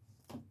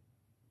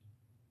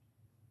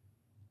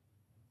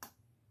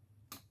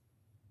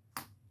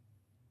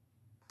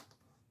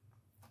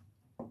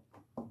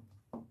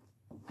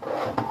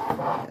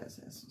 Yes,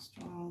 it has some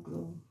strong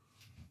glue.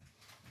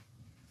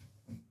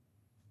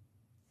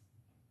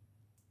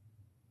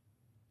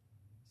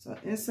 So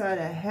inside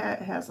that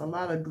hat has a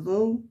lot of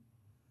glue.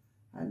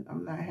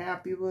 I'm not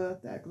happy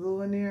with that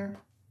glue in there.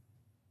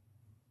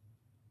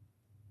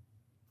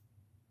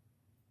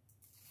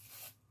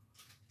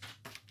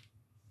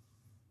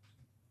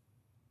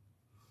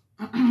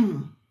 That's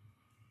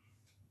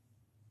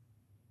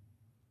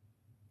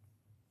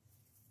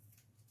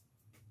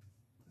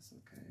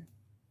okay.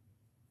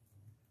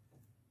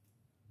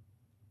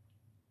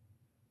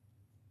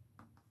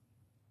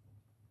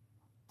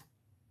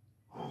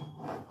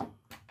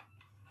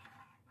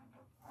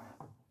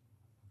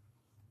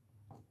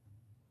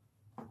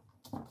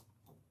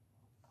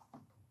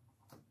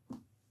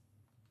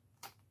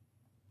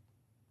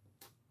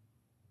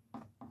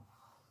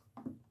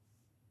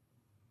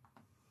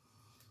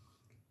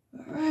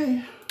 All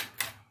right,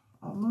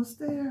 almost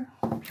there.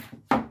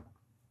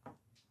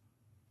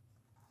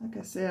 Like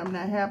I said, I'm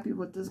not happy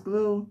with this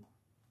glue.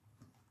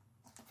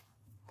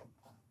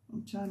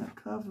 I'm trying to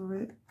cover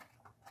it.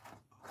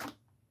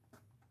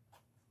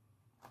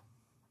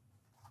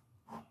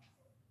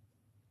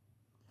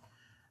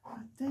 I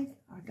think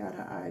I got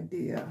an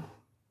idea.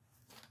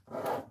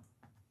 I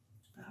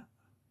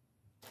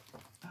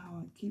don't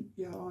want to keep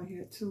y'all on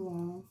here too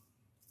long.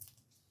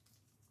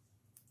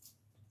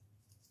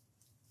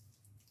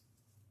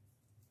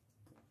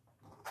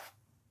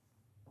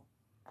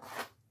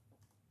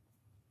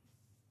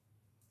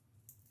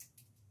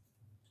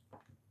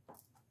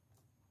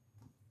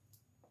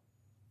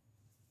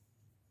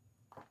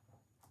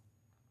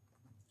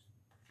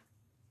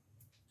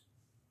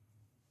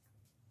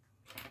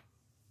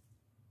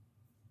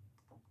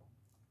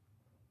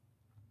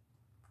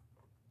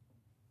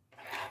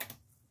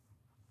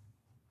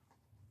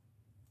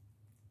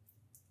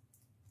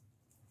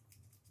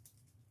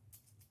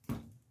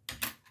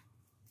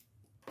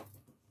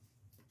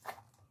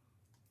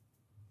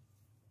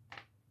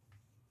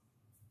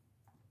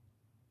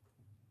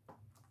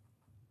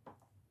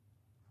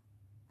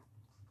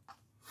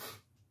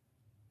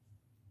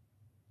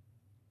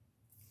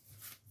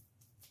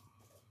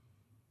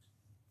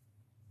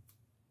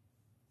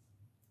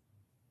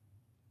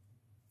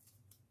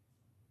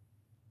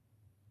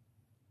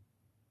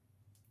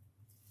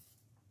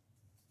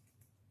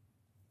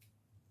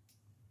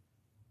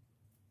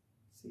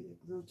 See the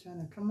glue trying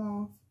to come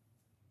off?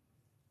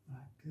 My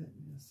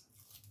goodness.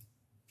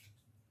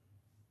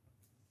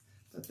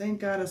 But thank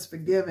God it's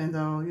forgiving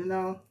though, you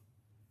know.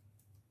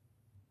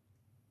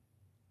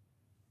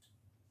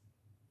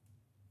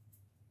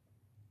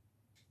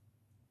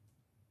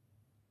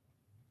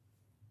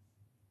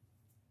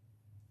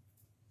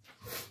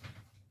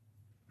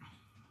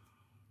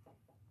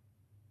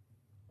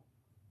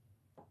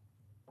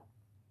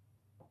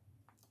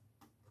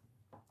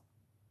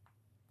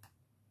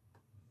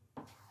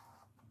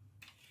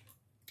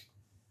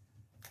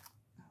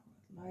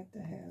 like to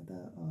have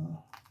the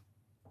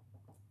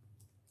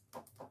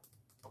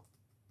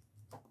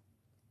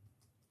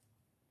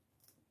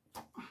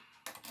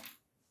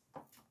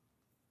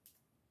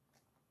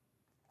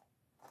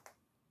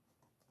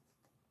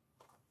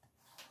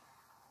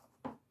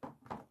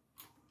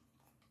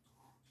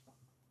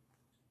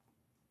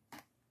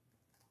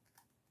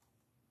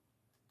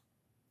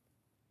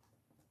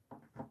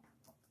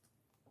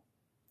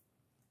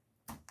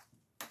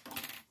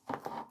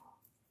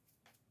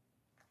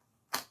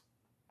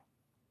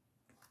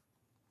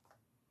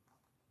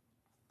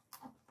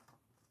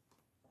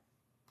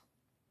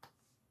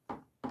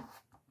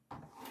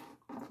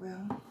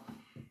well,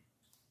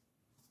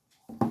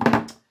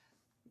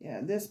 yeah,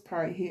 this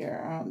part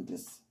here,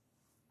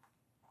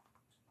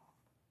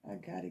 I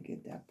gotta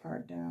get that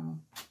part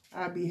down.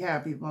 I'll be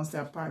happy once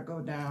that part go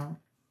down.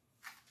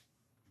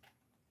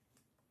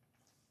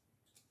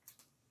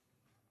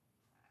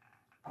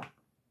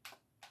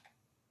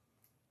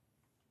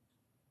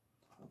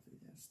 Hopefully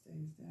that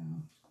stays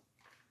down.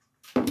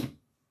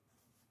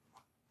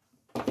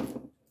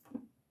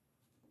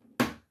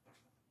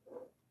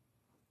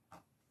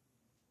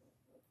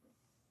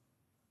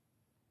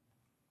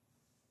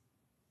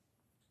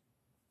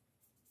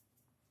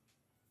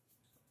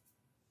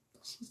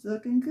 She's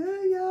looking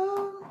good,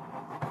 y'all.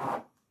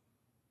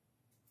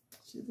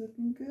 She's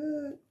looking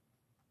good.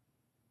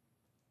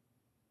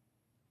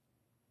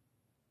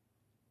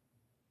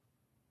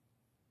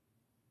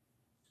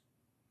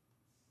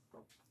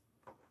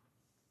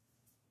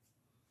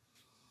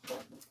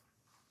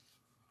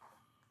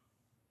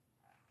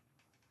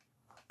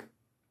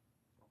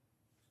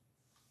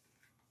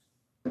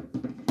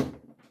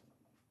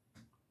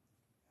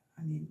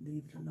 I need to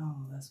leave it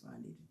alone. That's what I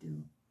need to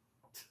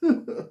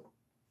do.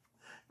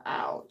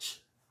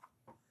 Ouch.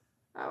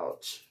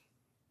 Ouch.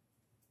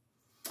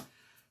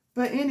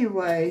 But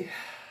anyway,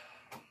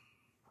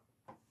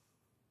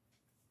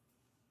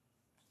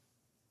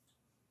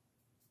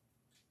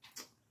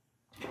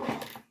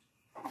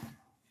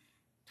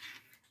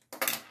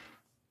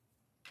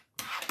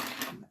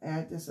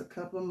 add just a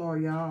couple more,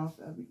 y'all.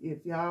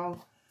 If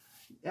y'all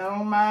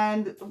don't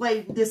mind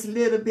waiting just a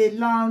little bit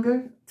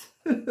longer.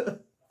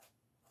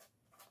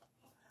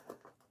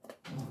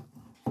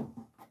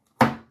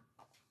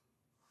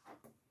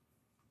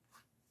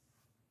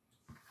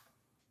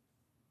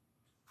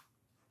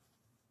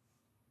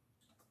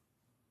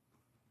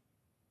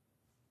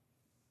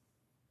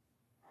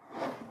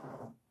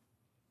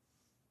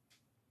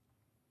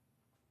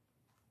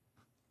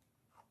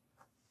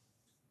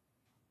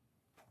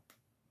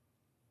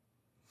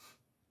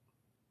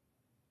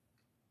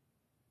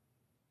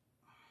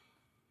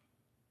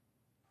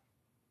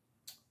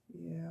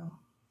 Yeah.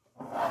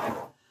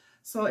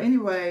 So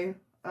anyway,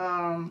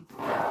 I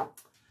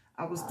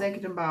was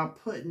thinking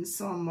about putting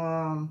some,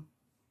 I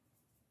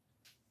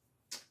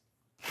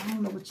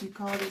don't know what you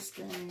call these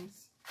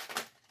things,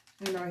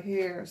 in our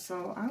hair.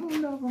 So I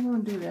don't know if I'm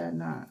going to do that or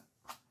not.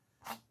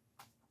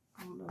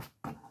 I don't know.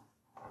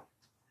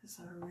 It's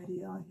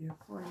already on here,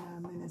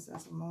 49 minutes.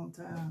 That's a long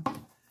time.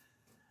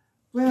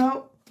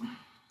 Well,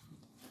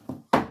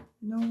 you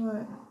know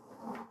what?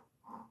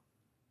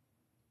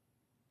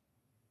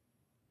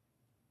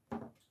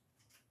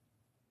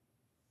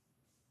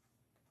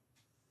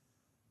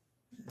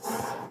 Let's see.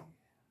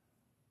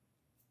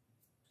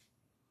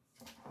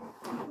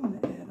 I'm going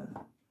to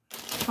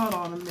add hold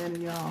on a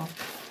minute, y'all.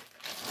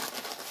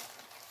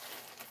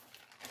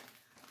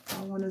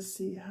 I want to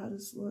see how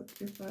this looks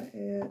if I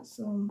add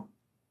some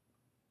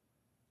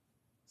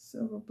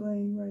silver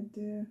bling right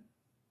there.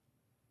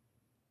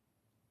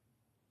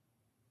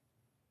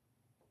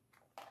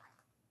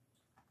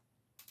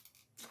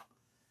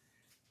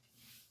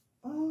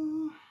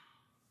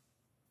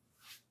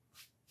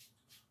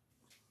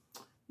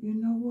 You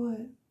know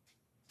what?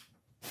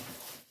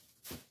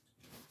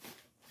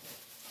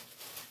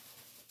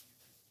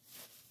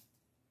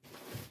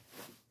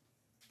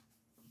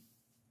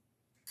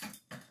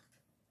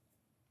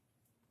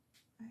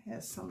 I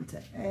had something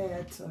to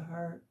add to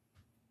her.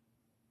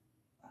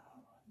 Oh,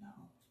 no.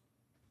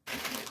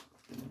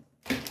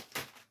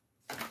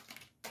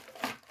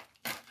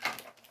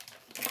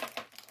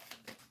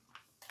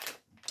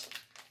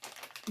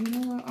 You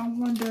know what? I'm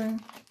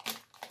wondering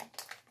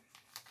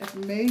if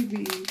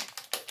maybe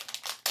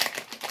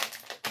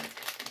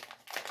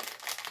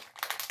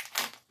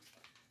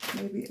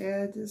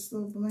add this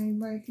little bling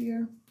right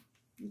here.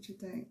 What you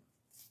think?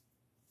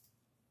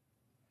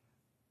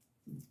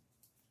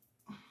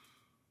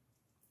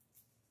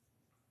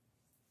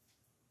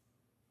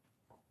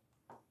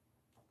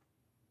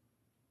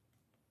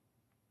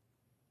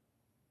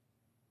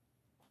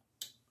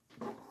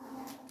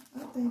 I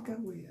think I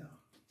will.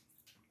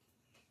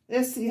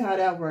 Let's see how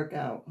that work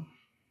out.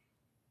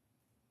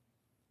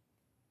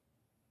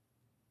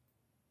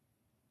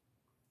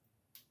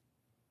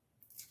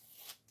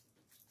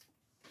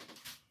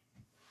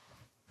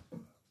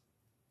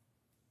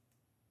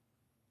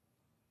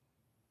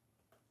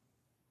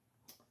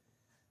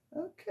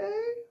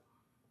 Okay.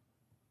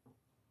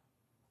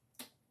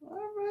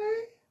 All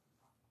right.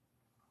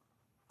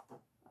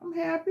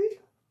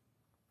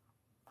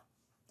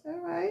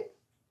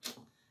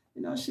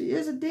 know, she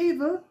is a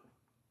diva.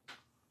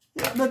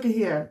 Yeah, look at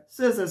here.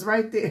 Scissors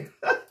right there.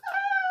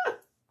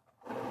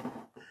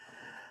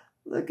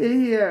 Look at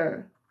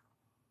here.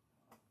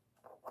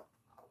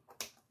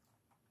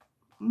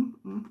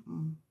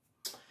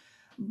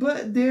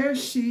 But there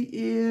she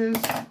is.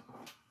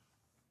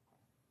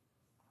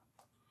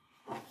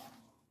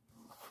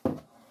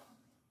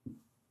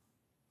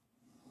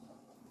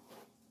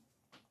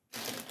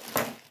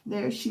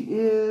 There she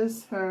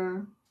is,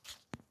 her.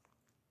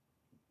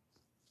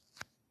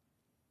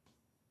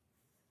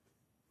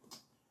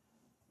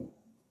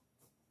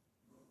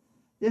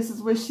 This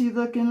is what she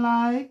looking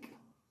like.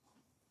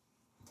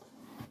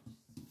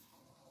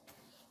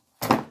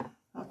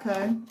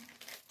 Okay.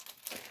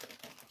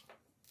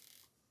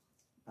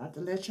 About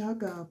to let y'all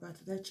go. About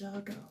to let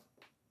y'all go.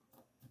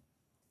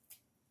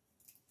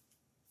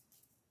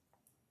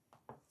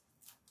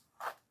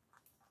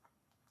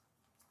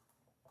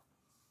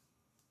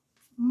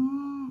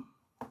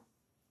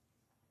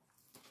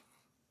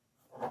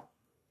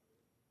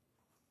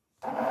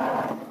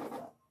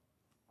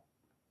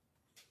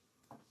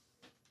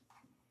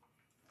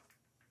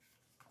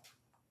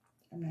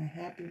 I'm not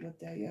happy with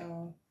that,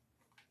 y'all.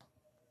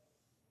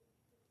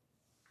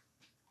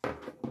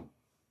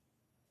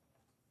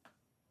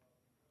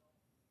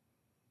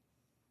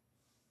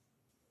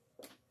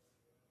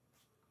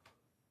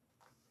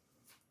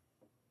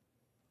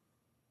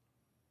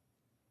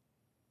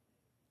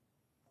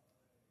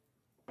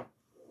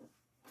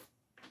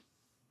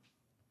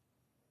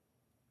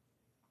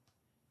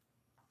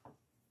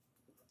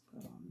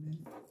 Hold on a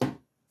minute.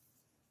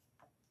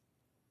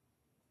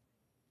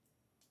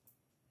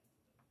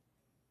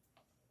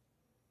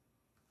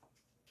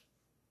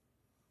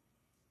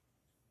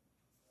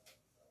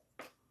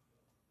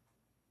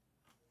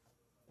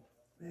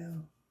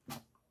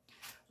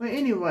 Well,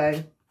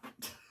 anyway.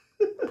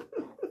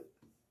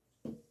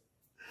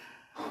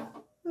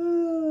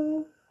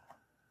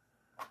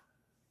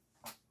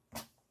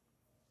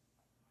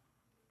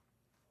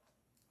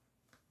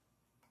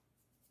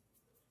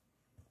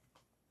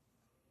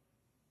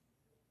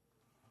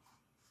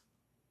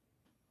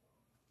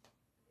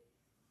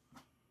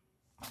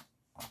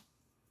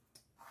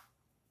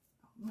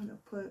 I'm gonna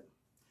put,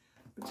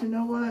 but you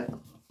know what?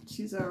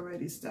 She's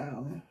already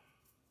styling.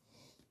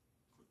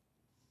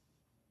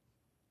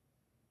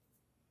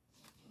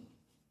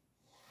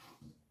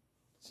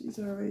 She's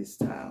already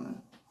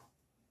styling.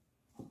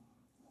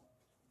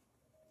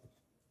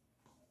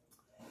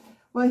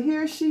 Well,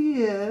 here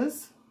she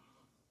is.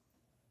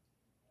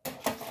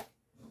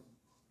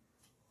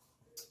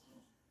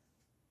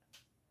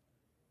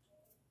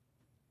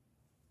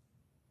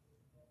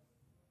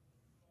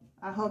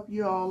 I hope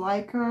you all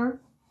like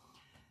her.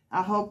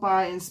 I hope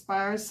I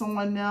inspire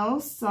someone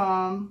else.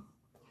 I'm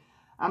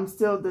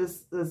still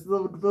this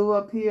little glue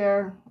up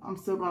here. I'm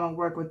still gonna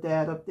work with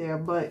that up there.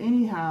 But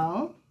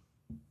anyhow,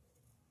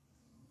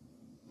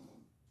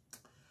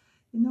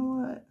 you know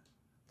what?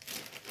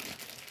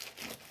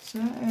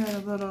 Should I add a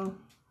little?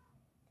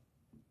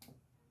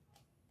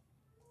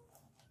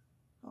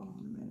 Hold on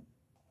a minute.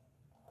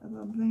 A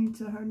little bling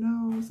to her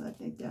nose. I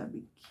think that'd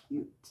be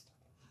cute.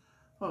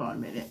 Hold on a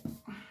minute.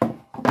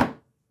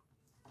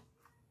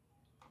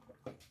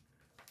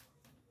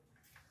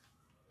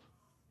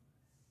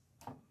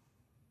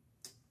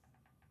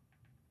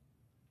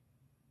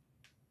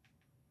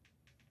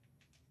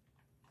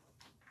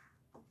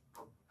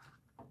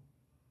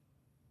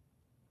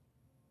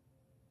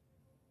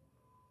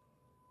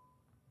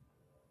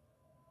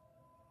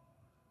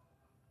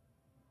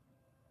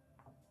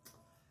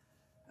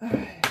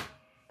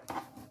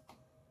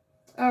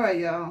 All right,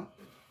 y'all.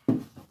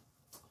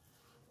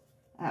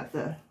 I have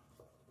to,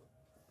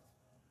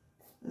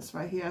 this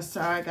right here.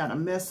 Sorry, I got a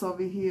mess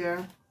over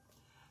here.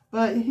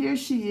 But here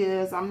she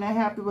is. I'm not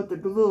happy with the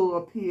glue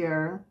up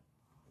here.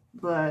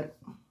 But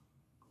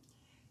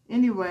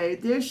anyway,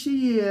 there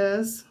she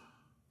is.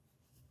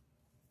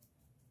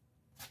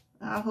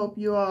 I hope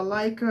you all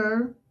like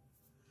her.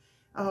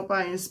 I hope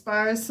I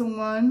inspire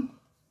someone.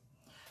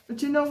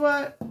 But you know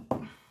what?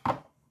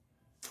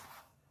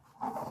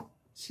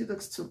 She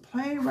looks too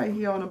plain right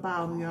here on the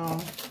bottom,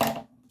 y'all.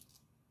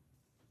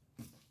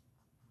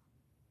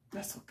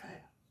 That's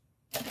okay.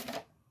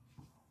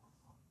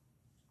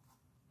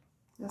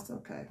 That's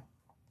okay.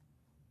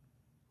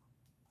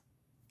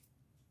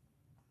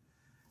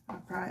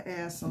 I'll probably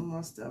add some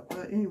more stuff.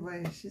 But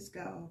anyway, she's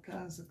got all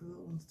kinds of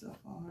glue and stuff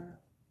on her.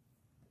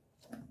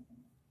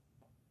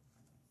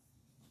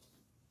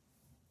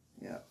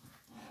 Yeah.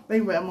 But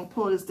anyway, I'm going to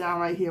pull this down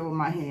right here with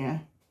my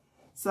hand.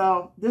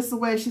 So this is the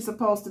way she's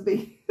supposed to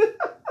be.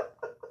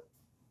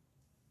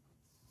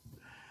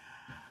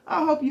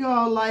 I hope you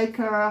all like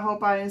her. I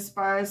hope I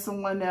inspire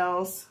someone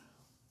else.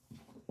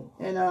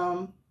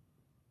 And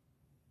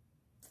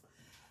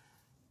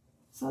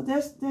so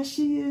there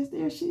she is.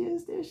 There she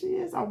is. There she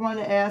is. I want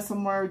to add some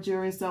more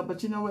jewelry and stuff,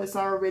 but you know what? It's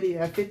already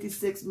at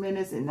 56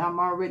 minutes and I'm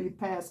already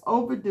past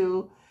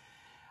overdue.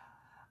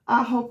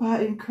 I hope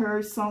I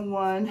encourage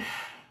someone,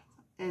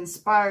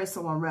 inspire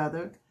someone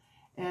rather,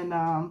 And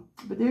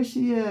but there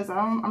she is.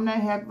 I'm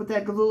not happy with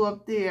that glue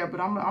up there, but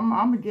I'm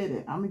gonna get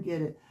it. I'm gonna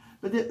get it.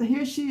 But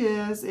here she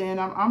is, and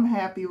I'm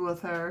happy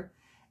with her.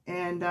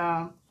 And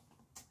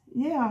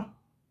yeah.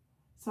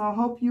 So I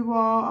hope you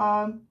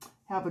all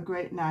have a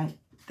great night.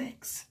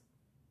 Thanks.